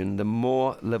occasion, the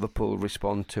more Liverpool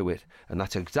respond to it, and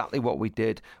that's exactly what we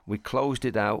did. We closed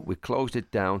it out. We closed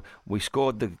it down. We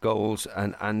scored the goals,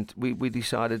 and we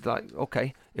decided, like,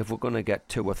 okay, if we're going to get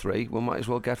 2 or 3, we might as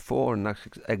well get 4, and that's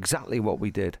exactly what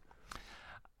we did.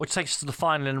 Which takes us to the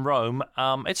final in Rome.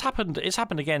 It's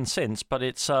happened again since, but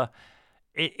it's a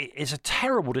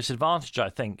terrible disadvantage, I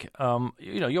think.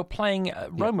 You're playing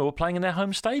Roma were playing in their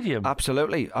home stadium.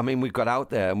 Absolutely. I mean, we got out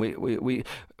there, and we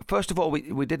first of all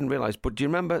we didn't realise. But do you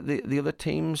remember the other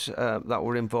teams that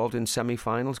were involved in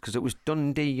semi-finals? Because it was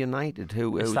Dundee United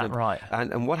Is that right?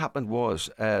 And what happened was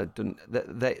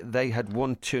they had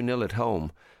won 2-0 at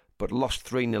home, but lost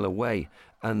 3-0 away.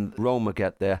 And Roma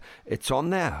get there. It's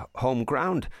on their home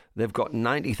ground. They've got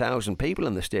 90,000 people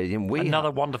in the stadium.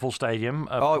 Another wonderful stadium.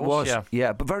 It was,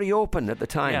 yeah, but very open at the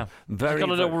time. Yeah.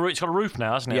 It's got a roof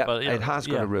now, hasn't it? Yeah, it has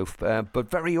got a roof, but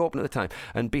very open at the time.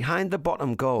 And behind the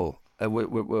bottom goal,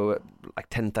 were like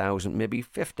 10,000, maybe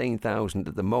 15,000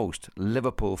 at the most,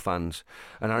 Liverpool fans.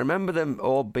 And I remember them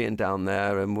all being down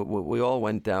there, and we all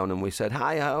went down and we said,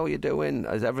 "Hi, how are you doing?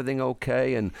 Is everything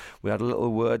okay?" And we had a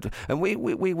little word, and we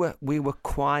were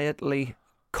quietly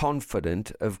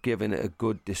confident of giving it a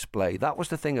good display. That was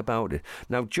the thing about it.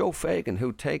 Now, Joe Fagan,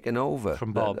 who'd taken over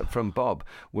from Bob,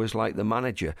 was like the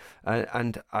manager.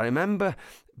 And I remember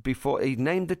before he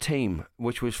named the team,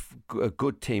 which was a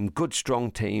good team, good strong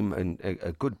team, and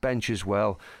a good bench as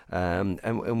well.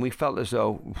 And we felt as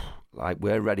though, like,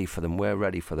 we're ready for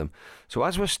them. So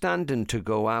as we're standing to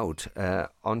go out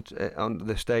onto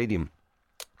the stadium,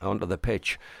 onto the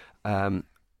pitch,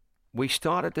 we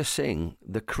started to sing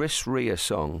the Chris Rea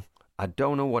song. I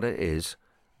don't know what it is,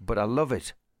 but I love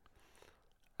it.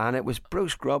 And it was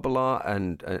Bruce Grobbelaar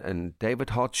and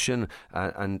David Hodgson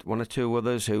and one or two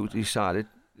others who decided,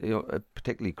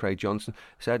 particularly Craig Johnson,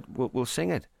 said, we'll sing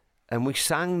it. And we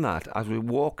sang that as we were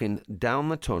walking down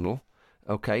the tunnel,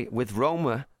 okay, with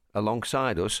Roma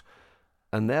alongside us,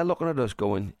 and they're looking at us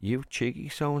going, you cheeky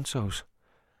so-and-sos.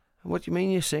 What do you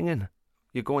mean you're singing?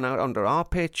 You're going out under our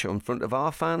pitch, in front of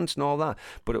our fans and all that.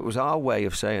 But it was our way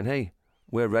of saying, hey,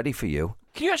 we're ready for you.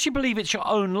 Can you actually believe it's your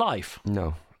own life?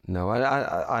 No,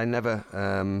 I never...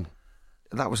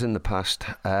 that was in the past.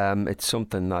 It's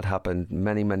something that happened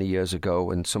many, many years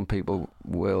ago, and some people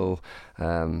will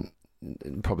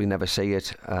probably never see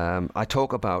it. I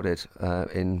talk about it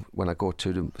when I go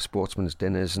to the sportsmen's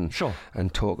dinners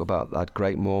and talk about that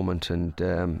great moment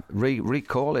and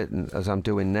recall it, as I'm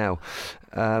doing now.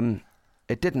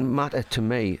 It didn't matter to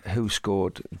me who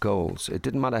scored goals. It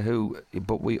didn't matter who,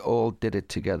 but we all did it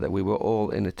together. We were all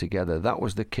in it together. That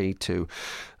was the key to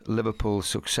Liverpool's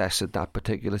success at that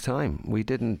particular time. We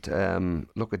didn't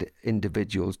look at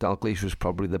individuals. Dalglish was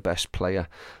probably the best player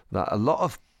that a lot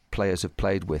of players have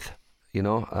played with. We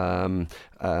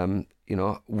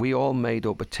all made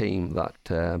up a team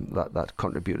that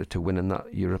contributed to winning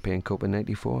that European Cup in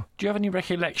 '84. Do you have any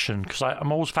recollection? Because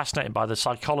I'm always fascinated by the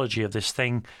psychology of this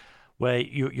thing, where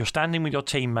you're standing with your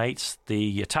teammates,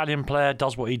 the Italian player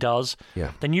does what he does,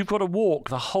 then you've got to walk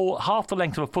half the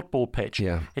length of a football pitch.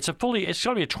 Yeah. It's got to be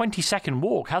a 20-second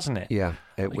walk, hasn't it? Yeah.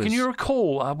 Can you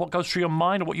recall what goes through your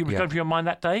mind, or what you were going through your mind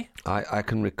that day? I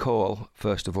can recall,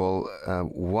 first of all,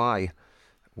 why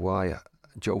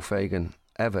Joe Fagan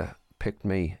ever picked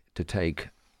me to take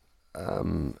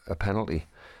a penalty.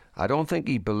 I don't think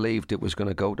he believed it was going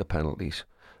to go to penalties.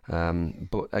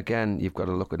 But again, you've got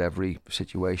to look at every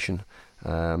situation.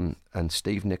 And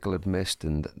Steve Nicol had missed,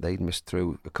 and they'd missed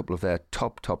through a couple of their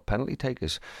top penalty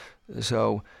takers.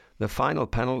 So the final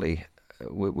penalty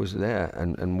was there,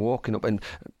 and walking up. And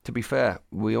to be fair,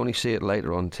 we only see it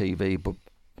later on TV, but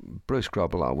Bruce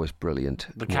Grobbelaar was brilliant.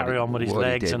 The carry on with his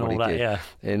legs and all that, yeah.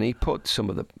 And he put some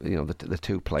of the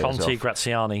two players Conti, off.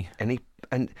 Graziani.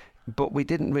 But we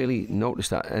didn't really notice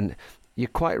that. And you're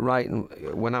quite right.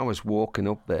 When I was walking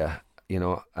up there,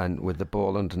 and with the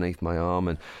ball underneath my arm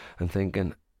and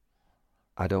thinking,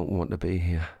 I don't want to be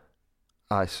here.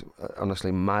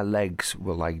 Honestly, my legs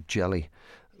were like jelly.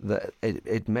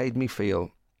 It made me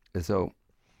feel as though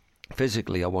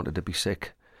physically I wanted to be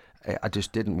sick. I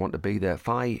just didn't want to be there.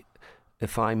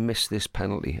 If I missed this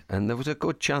penalty, and there was a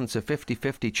good chance, a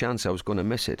 50-50 chance I was going to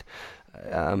miss it,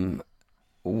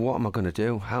 what am I going to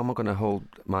do? How am I going to hold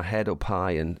my head up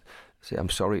high and say, I'm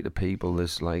sorry to people?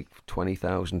 There's like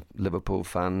 20,000 Liverpool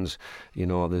fans,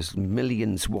 there's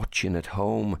millions watching at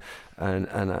home, and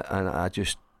I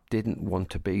just didn't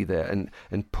want to be there. And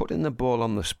putting the ball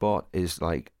on the spot is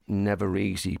like never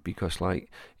easy, because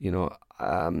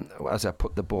as I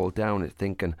put the ball down, it's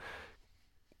thinking,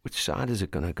 which side is it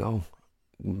going to go?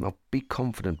 Be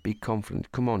confident.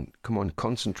 Come on,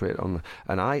 concentrate on.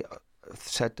 And I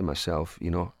said to myself,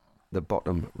 the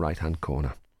bottom right-hand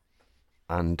corner.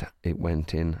 And it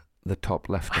went in the top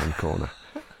left-hand corner.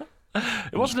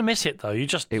 It wasn't a miss hit, though. You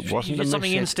did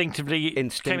something instinctively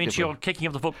came into your kicking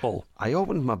of the football. I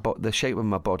opened the shape of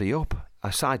my body up. I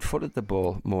side-footed the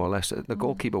ball more or less. The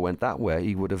goalkeeper went that way.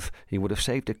 He would have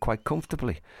saved it quite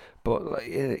comfortably. But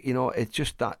it's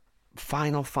just that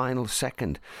final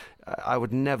second. I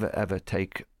would never ever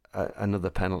take another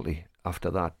penalty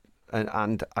after that.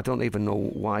 And I don't even know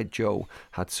why Joe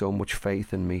had so much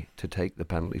faith in me to take the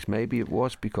penalties. Maybe it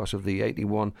was because of the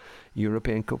 81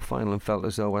 European Cup final and felt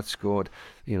as though I'd scored,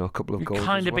 a couple of goals. You've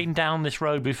kind of been down this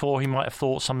road before. He might have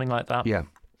thought something like that. Yeah.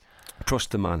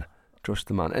 Trust the man.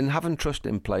 And having trust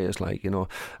in players, I'll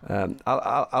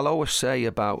always say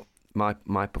about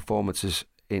my performances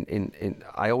in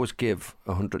I always give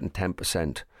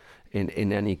 110%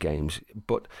 in any games.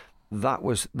 But that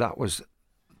was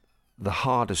the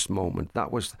hardest moment.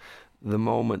 That was the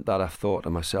moment that I thought to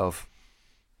myself,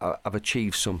 I've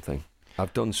achieved something.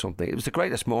 I've done something. It was the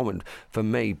greatest moment for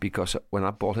me because when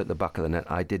that ball hit the back of the net,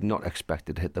 I did not expect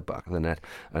it to hit the back of the net.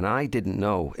 And I didn't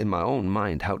know in my own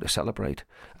mind how to celebrate.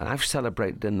 And I've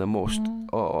celebrated in the most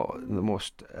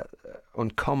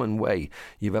uncommon way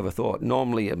you've ever thought.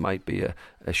 Normally it might be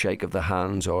a shake of the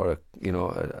hands or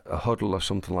a huddle or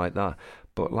something like that.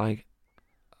 But like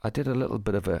I did a little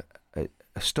bit of a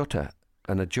stutter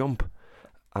and a jump,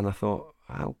 and I thought,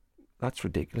 "How? That's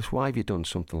ridiculous. Why have you done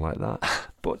something like that?"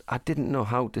 But I didn't know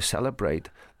how to celebrate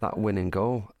that winning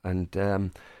goal, and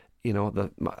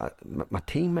my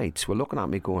teammates were looking at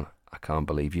me going, "I can't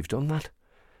believe you've done that.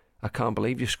 I can't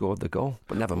believe you scored the goal."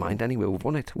 But never mind. Anyway, we've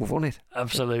won it.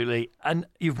 Absolutely, and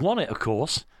you've won it, of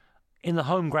course, in the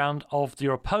home ground of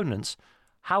your opponents.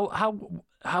 How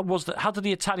did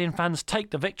the Italian fans take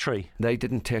the victory? They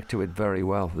didn't take to it very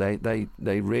well. They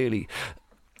really.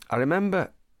 I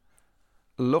remember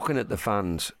looking at the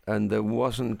fans, and there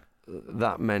wasn't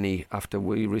that many after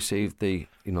we received the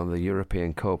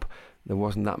European Cup. There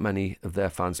wasn't that many of their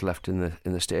fans left in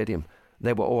the stadium.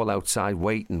 They were all outside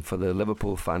waiting for the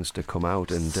Liverpool fans to come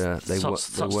out, and such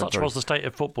was the state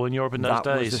of football in Europe in those days.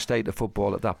 That was the state of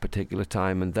football at that particular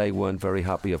time, and they weren't very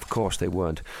happy. Of course they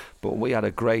weren't. But we had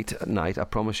a great night. I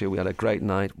promise you, we had a great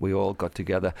night. We all got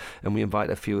together, and we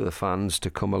invited a few of the fans to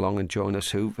come along and join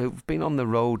us who've been on the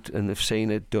road and they've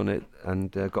seen it, done it,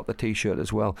 and got the T-shirt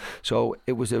as well. So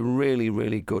it was a really,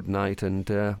 really good night, and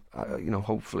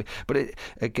hopefully. But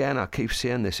again, I keep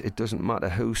saying this: it doesn't matter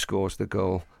who scores the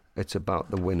goal. It's about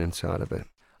the winning side of it.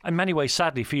 In many ways,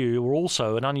 sadly for you were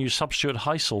also an unused substitute at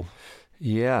Heysel.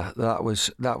 Yeah, that was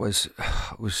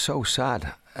so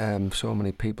sad. So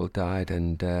many people died,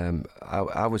 and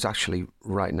I was actually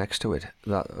right next to it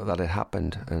that it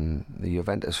happened, and the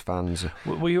Juventus fans.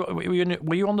 Were you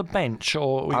on the bench,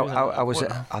 or were you I was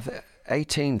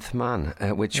 18th man,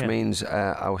 which means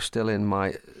I was still in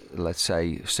my, let's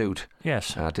say, suit.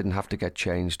 Yes, I didn't have to get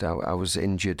changed. I was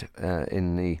injured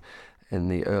in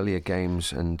the earlier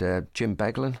games, and Jim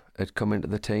Beglin had come into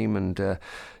the team, and but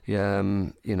you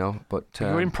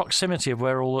were in proximity of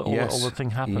where all the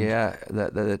thing happened. Yeah,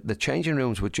 the changing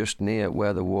rooms were just near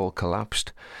where the wall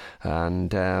collapsed,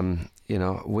 and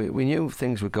we knew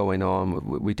things were going on.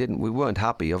 We weren't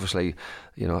happy. Obviously,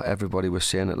 everybody was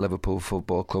saying at Liverpool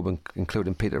Football Club,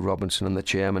 including Peter Robinson and the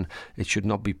chairman, it should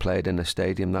not be played in a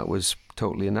stadium that was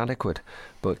totally inadequate.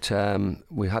 But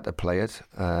we had to play it.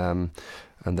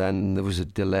 And then there was a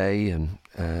delay, and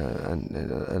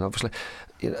obviously,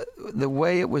 the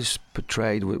way it was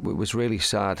portrayed was really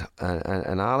sad.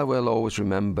 And I will always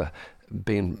remember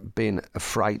being a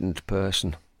frightened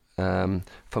person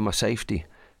for my safety,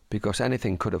 because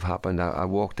anything could have happened. I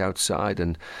walked outside,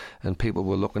 and people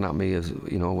were looking at me as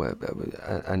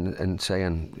and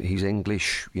saying, "He's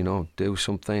English, do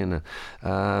something."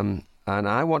 And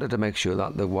I wanted to make sure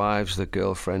that the wives, the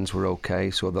girlfriends were okay.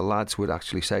 So the lads would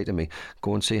actually say to me,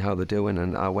 "Go and see how they're doing."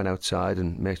 And I went outside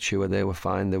and made sure they were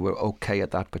fine. They were okay at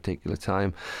that particular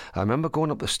time. I remember going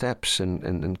up the steps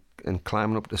and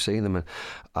climbing up to see them. And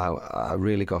I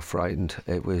really got frightened.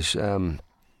 It was...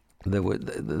 They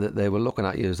were looking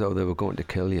at you as though they were going to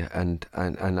kill you, and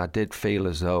I did feel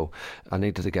as though I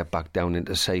needed to get back down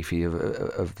into safety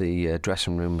of the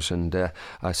dressing rooms, and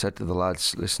I said to the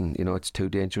lads, "Listen, it's too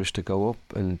dangerous to go up,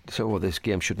 and so this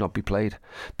game should not be played.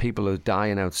 People are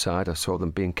dying outside. I saw them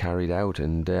being carried out,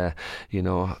 and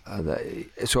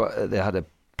so they had a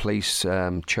police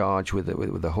charge with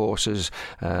the horses.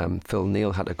 Phil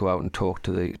Neal had to go out and talk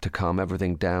to calm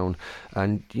everything down,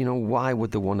 and why would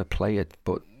they want to play it?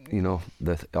 But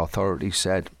the authorities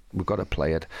said, "We've got to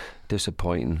play it."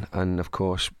 Disappointing. And of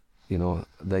course,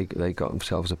 they got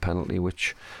themselves a penalty,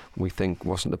 which we think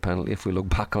wasn't a penalty if we look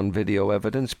back on video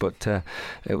evidence. But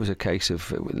it was a case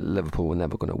of Liverpool were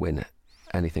never going to win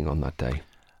anything on that day.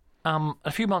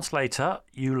 A few months later,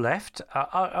 you left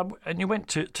and you went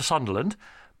to Sunderland.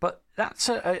 But that's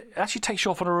actually takes you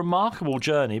off on a remarkable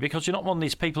journey, because you're not one of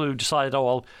these people who decided,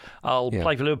 I'll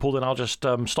play for Liverpool, then I'll just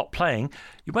stop playing.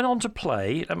 You went on to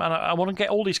play, and I want to get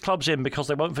all these clubs in because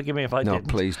they won't forgive me if I didn't.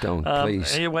 No, please don't,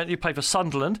 please. You played for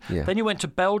Sunderland, then you went to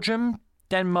Belgium,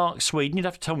 Denmark, Sweden. You'd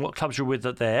have to tell me what clubs you were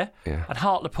with there. Yeah. And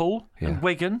Hartlepool, and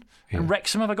Wigan, and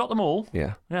Wrexham. Have I got them all?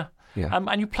 Yeah. Yeah. Yeah.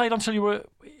 And you played until you were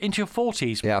into your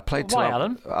 40s. Yeah, I played. Why,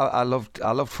 Alan? I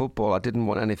loved football. I didn't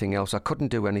want anything else. I couldn't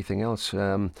do anything else.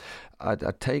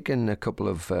 I'd taken a couple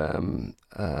of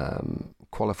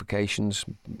qualifications,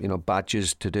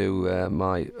 badges to do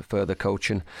my further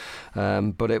coaching,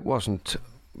 but it wasn't.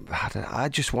 I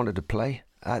just wanted to play.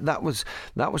 That was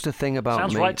the thing about me.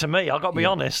 Sounds right to me. I've got to be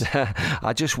honest.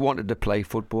 I just wanted to play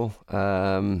football,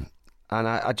 and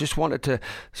I just wanted to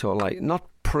sort of not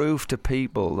prove to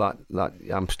people that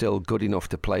I'm still good enough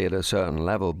to play at a certain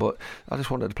level, but I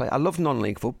just wanted to play. I loved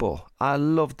non-league football. I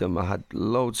loved them. I had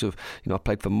loads of, I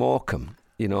played for Morecambe,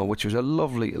 which was a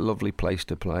lovely, lovely place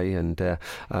to play. And,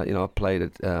 I played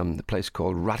at a place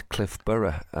called Ratcliffe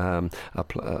Borough. I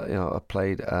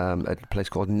played at a place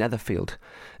called Netherfield.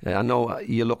 I know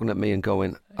you're looking at me and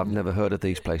going, I've never heard of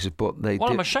these places, but they do.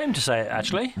 I'm ashamed to say it,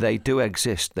 actually. They do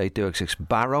exist.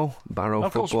 Barrow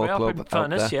of Football Club up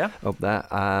Furness, up there.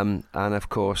 And, of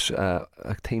course,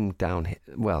 a team down here,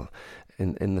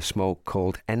 in the smoke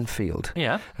called Enfield.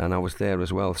 Yeah. And I was there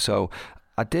as well. So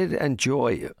I did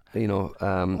enjoy,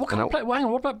 what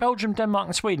about Belgium, Denmark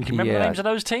and Sweden? Can you remember the names of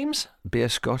those teams?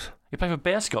 Beerschot. You played for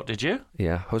Beerschot, did you?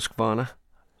 Yeah, Husqvarna.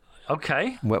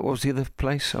 Okay. What was the other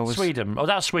place? Sweden. Oh,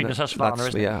 that's Sweden. It's Husqvarna,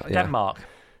 isn't it? Yeah. Denmark.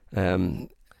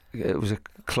 It was a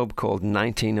club called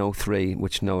 1903,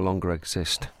 which no longer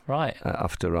exists. Right.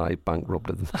 After I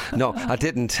bankrupted them. No, I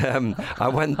didn't. I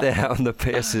went there on the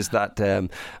basis that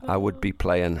I would be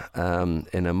playing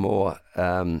in a more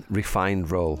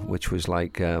refined role, which was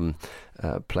like playing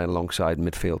alongside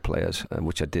midfield players,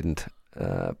 which I didn't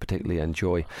particularly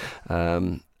enjoy.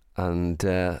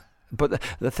 But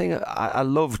the thing I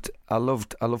loved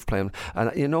playing,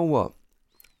 and you know what?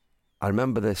 I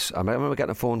remember this. I remember getting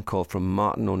a phone call from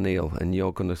Martin O'Neill, and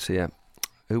you're going to see it.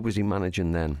 Who was he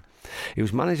managing then? He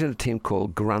was managing a team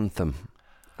called Grantham,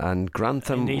 and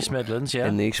Grantham in the East Midlands, yeah,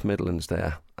 in the East Midlands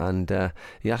there. And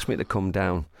he asked me to come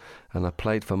down, and I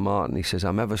played for Martin. He says,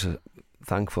 "I'm ever so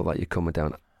thankful that you're coming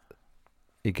down."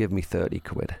 He gave me 30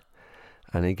 quid,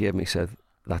 and he said,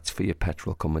 "That's for your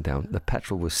petrol coming down." The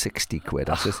petrol was 60 quid.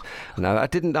 Now, I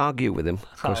didn't argue with him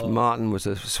because Martin was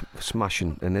a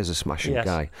smashing and is a smashing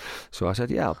guy. So I said,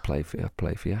 "Yeah, I'll play for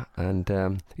you."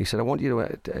 And he said, "I want you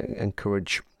to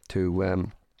encourage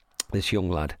this young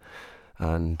lad."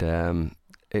 And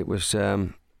it was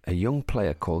a young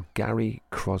player called Gary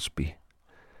Crosby.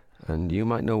 And you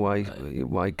might know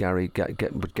why Gary.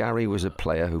 But Gary was a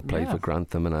player who played for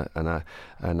Grantham,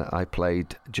 and I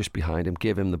played just behind him,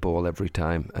 gave him the ball every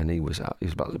time, and he was a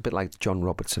bit like John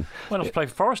Robertson. Well, I played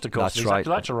for Forest, of course. That's right.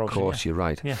 Of course, you're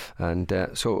right. Yeah. And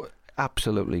so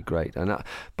absolutely great.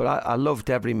 But I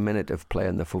loved every minute of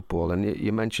playing the football. And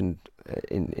you mentioned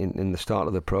in the start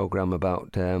of the programme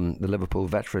about the Liverpool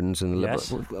veterans and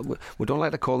we don't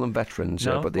like to call them veterans,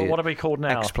 but what are we called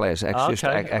now? Ex-players,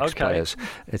 ex-players.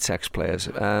 It's ex-players.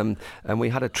 And we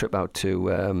had a trip out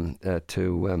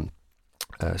to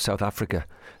South Africa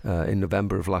in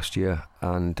November of last year,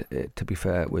 and to be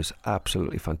fair, it was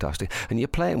absolutely fantastic. And you're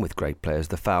playing with great players,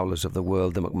 the Fowlers of the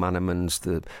world, the McManamans,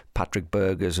 the Patrick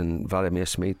Bergers and Vladimir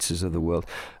Smitzes of the world,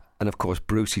 and of course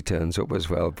Brucey turns up as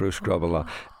well, Bruce Grobbelaar.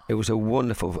 It was a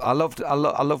wonderful. I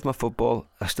love my football.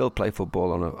 I still play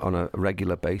football on a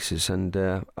regular basis, and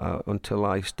until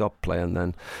I stop playing,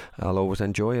 then I'll always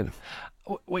enjoy it.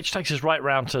 Which takes us right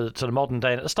round to the modern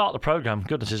day. And at the start of the programme,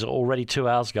 goodness, it's already 2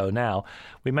 hours ago now,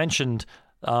 we mentioned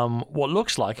what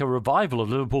looks like a revival of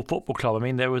Liverpool Football Club. I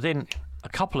mean, they're within a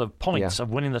couple of points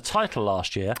of winning the title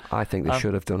last year. I think they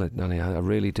should have done it, Danny. I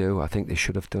really do. I think they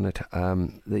should have done it.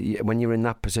 When you're in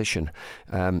that position,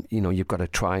 you've got to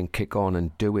try and kick on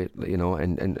and do it,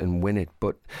 and win it.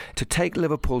 But to take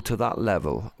Liverpool to that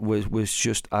level was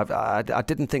just. I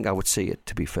didn't think I would see it.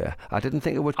 To be fair, I didn't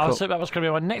think it would. That was going to be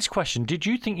my next question. Did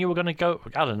you think you were going to go,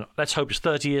 Alan? Let's hope it's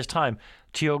 30 years' time.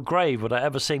 To your grave, would I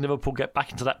ever see Liverpool get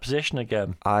back into that position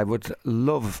again? I would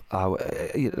love.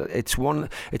 It's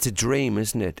a dream,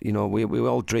 isn't it? We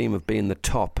all dream of being the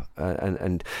top,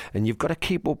 and you've got to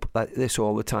keep up like this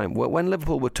all the time. When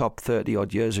Liverpool were top 30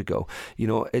 odd years ago,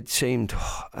 it seemed,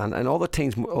 and all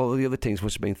the other teams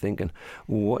must have been thinking,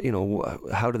 what,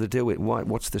 how do they do it?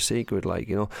 What's the secret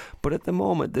like? But at the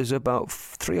moment, there's about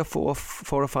 4 or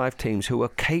 5 teams who are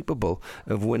capable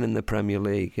of winning the Premier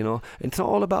League. It's not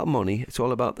all about money. It's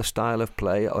all about the style of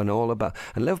play, and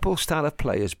Liverpool's style of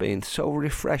play has been so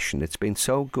refreshing. It's been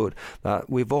so good that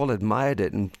we've all admired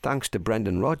it, and thanks to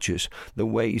Brendan Rodgers, the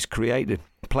way he's created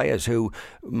players who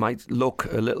might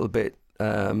look a little bit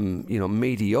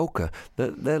mediocre,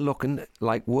 they're looking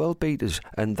like world beaters,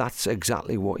 and that's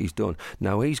exactly what he's done.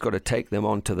 Now he's got to take them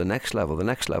on to the next level. The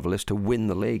next level is to win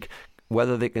the league.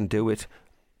 Whether they can do it,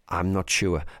 I'm not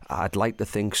sure. I'd like to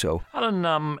think so.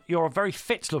 Alan, you're a very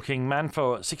fit-looking man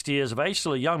for 60 years of age,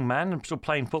 still a young man, still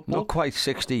playing football. Not quite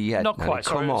 60 yet. Not quite,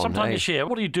 sorry. Come on, sometime this year.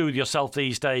 What do you do with yourself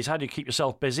these days? How do you keep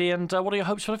yourself busy, and what are your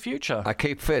hopes for the future? I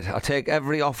keep fit. I take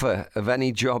every offer of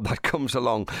any job that comes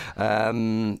along.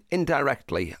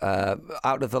 Indirectly,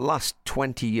 out of the last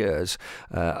 20 years,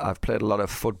 I've played a lot of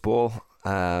football.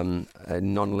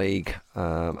 non-league,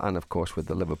 and of course with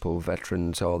the Liverpool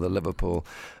veterans or the Liverpool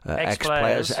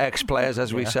ex-players,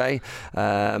 as we say.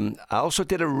 I also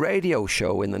did a radio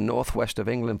show in the northwest of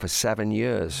England for 7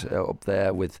 years up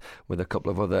there with a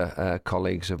couple of other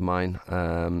colleagues of mine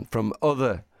from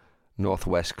other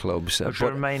northwest clubs, which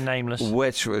remain nameless,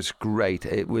 which was great.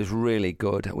 It was really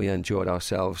good. We enjoyed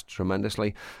ourselves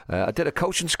tremendously. I did a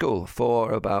coaching school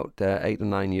for about 8 or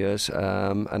 9 years,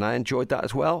 and I enjoyed that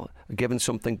as well, giving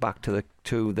something back to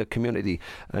the community,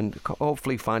 and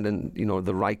hopefully finding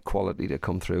the right quality to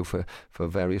come through for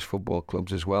various football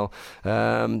clubs as well.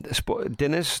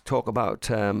 Dinners talk about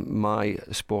my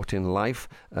sporting life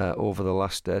over the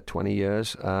last 20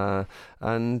 years,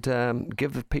 and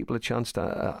give people a chance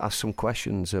to ask some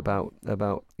questions about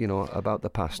the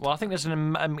past. Well, I think there's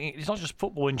it's not just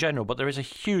football in general, but there is a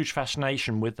huge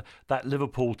fascination with that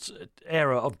Liverpool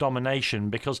era of domination,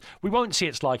 because we won't see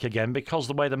its like again, because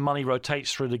the way the money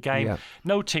rotates through the game. Yeah.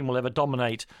 No team will ever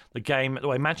dominate the game the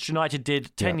way Manchester United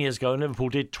did 10 years ago and Liverpool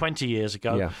did 20 years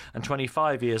ago and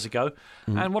 25 years ago.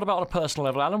 Mm-hmm. And what about on a personal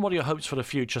level, Alan? What are your hopes for the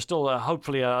future? Still,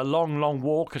 hopefully, a long, long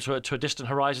walk to a distant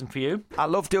horizon for you? I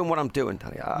love doing what I'm doing,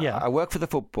 Danny. I work for the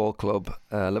football club,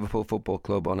 Liverpool Football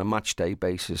Club, on a match day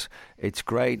basis. It's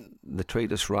great. They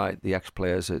treat us right. The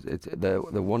ex-players, they're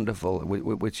wonderful,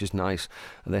 which is nice.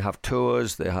 They have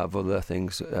tours. They have other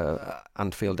things,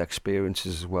 Anfield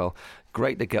experiences as well.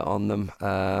 Great to get on them,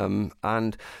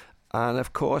 and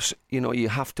of course, you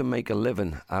have to make a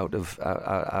living out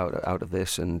of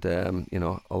this. And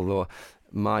although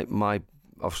my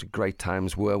obviously great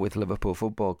times were with Liverpool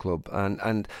Football Club,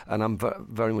 and I'm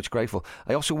very much grateful.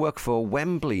 I also work for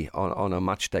Wembley on a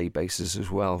match day basis as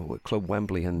well, with Club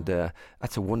Wembley, and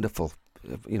that's a wonderful.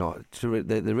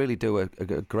 They really do a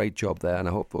great job there, and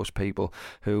I hope those people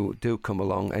who do come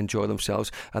along enjoy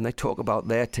themselves, and they talk about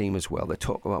their team as well. They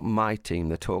talk about my team.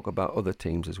 They talk about other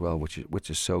teams as well, which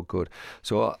is so good.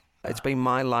 So it's been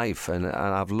my life, and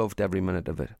I've loved every minute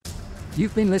of it.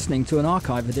 You've been listening to an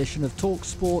archive edition of Talk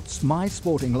Sport's My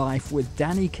Sporting Life with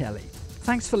Danny Kelly.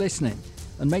 Thanks for listening,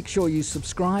 and make sure you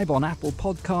subscribe on Apple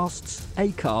Podcasts,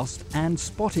 Acast and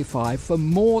Spotify for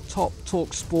more top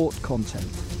Talk Sport content.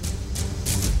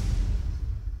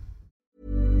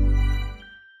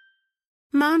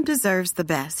 Mom deserves the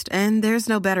best, and there's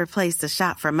no better place to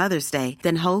shop for Mother's Day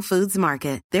than Whole Foods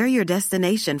Market. They're your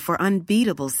destination for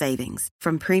unbeatable savings,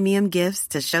 from premium gifts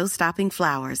to show-stopping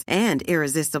flowers and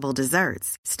irresistible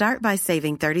desserts. Start by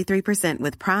saving 33%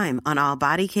 with Prime on all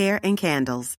body care and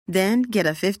candles. Then get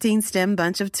a 15-stem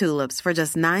bunch of tulips for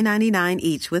just $9.99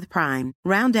 each with Prime.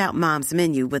 Round out Mom's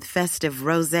menu with festive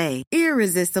rosé,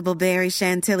 irresistible berry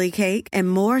chantilly cake,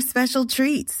 and more special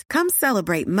treats. Come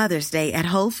celebrate Mother's Day at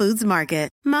Whole Foods Market.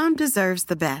 Mom deserves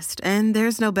the best, and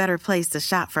there's no better place to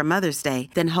shop for Mother's Day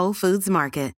than Whole Foods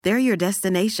Market. They're your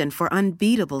destination for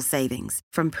unbeatable savings,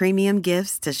 from premium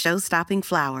gifts to show-stopping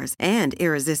flowers and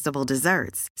irresistible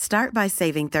desserts. Start by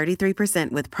saving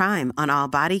 33% with Prime on all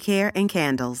body care and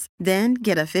candles. Then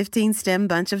get a 15-stem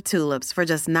bunch of tulips for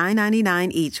just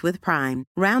 $9.99 each with Prime.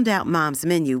 Round out Mom's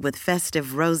menu with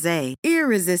festive rosé,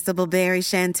 irresistible berry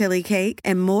chantilly cake,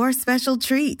 and more special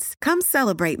treats. Come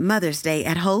celebrate Mother's Day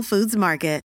at Whole Foods Market.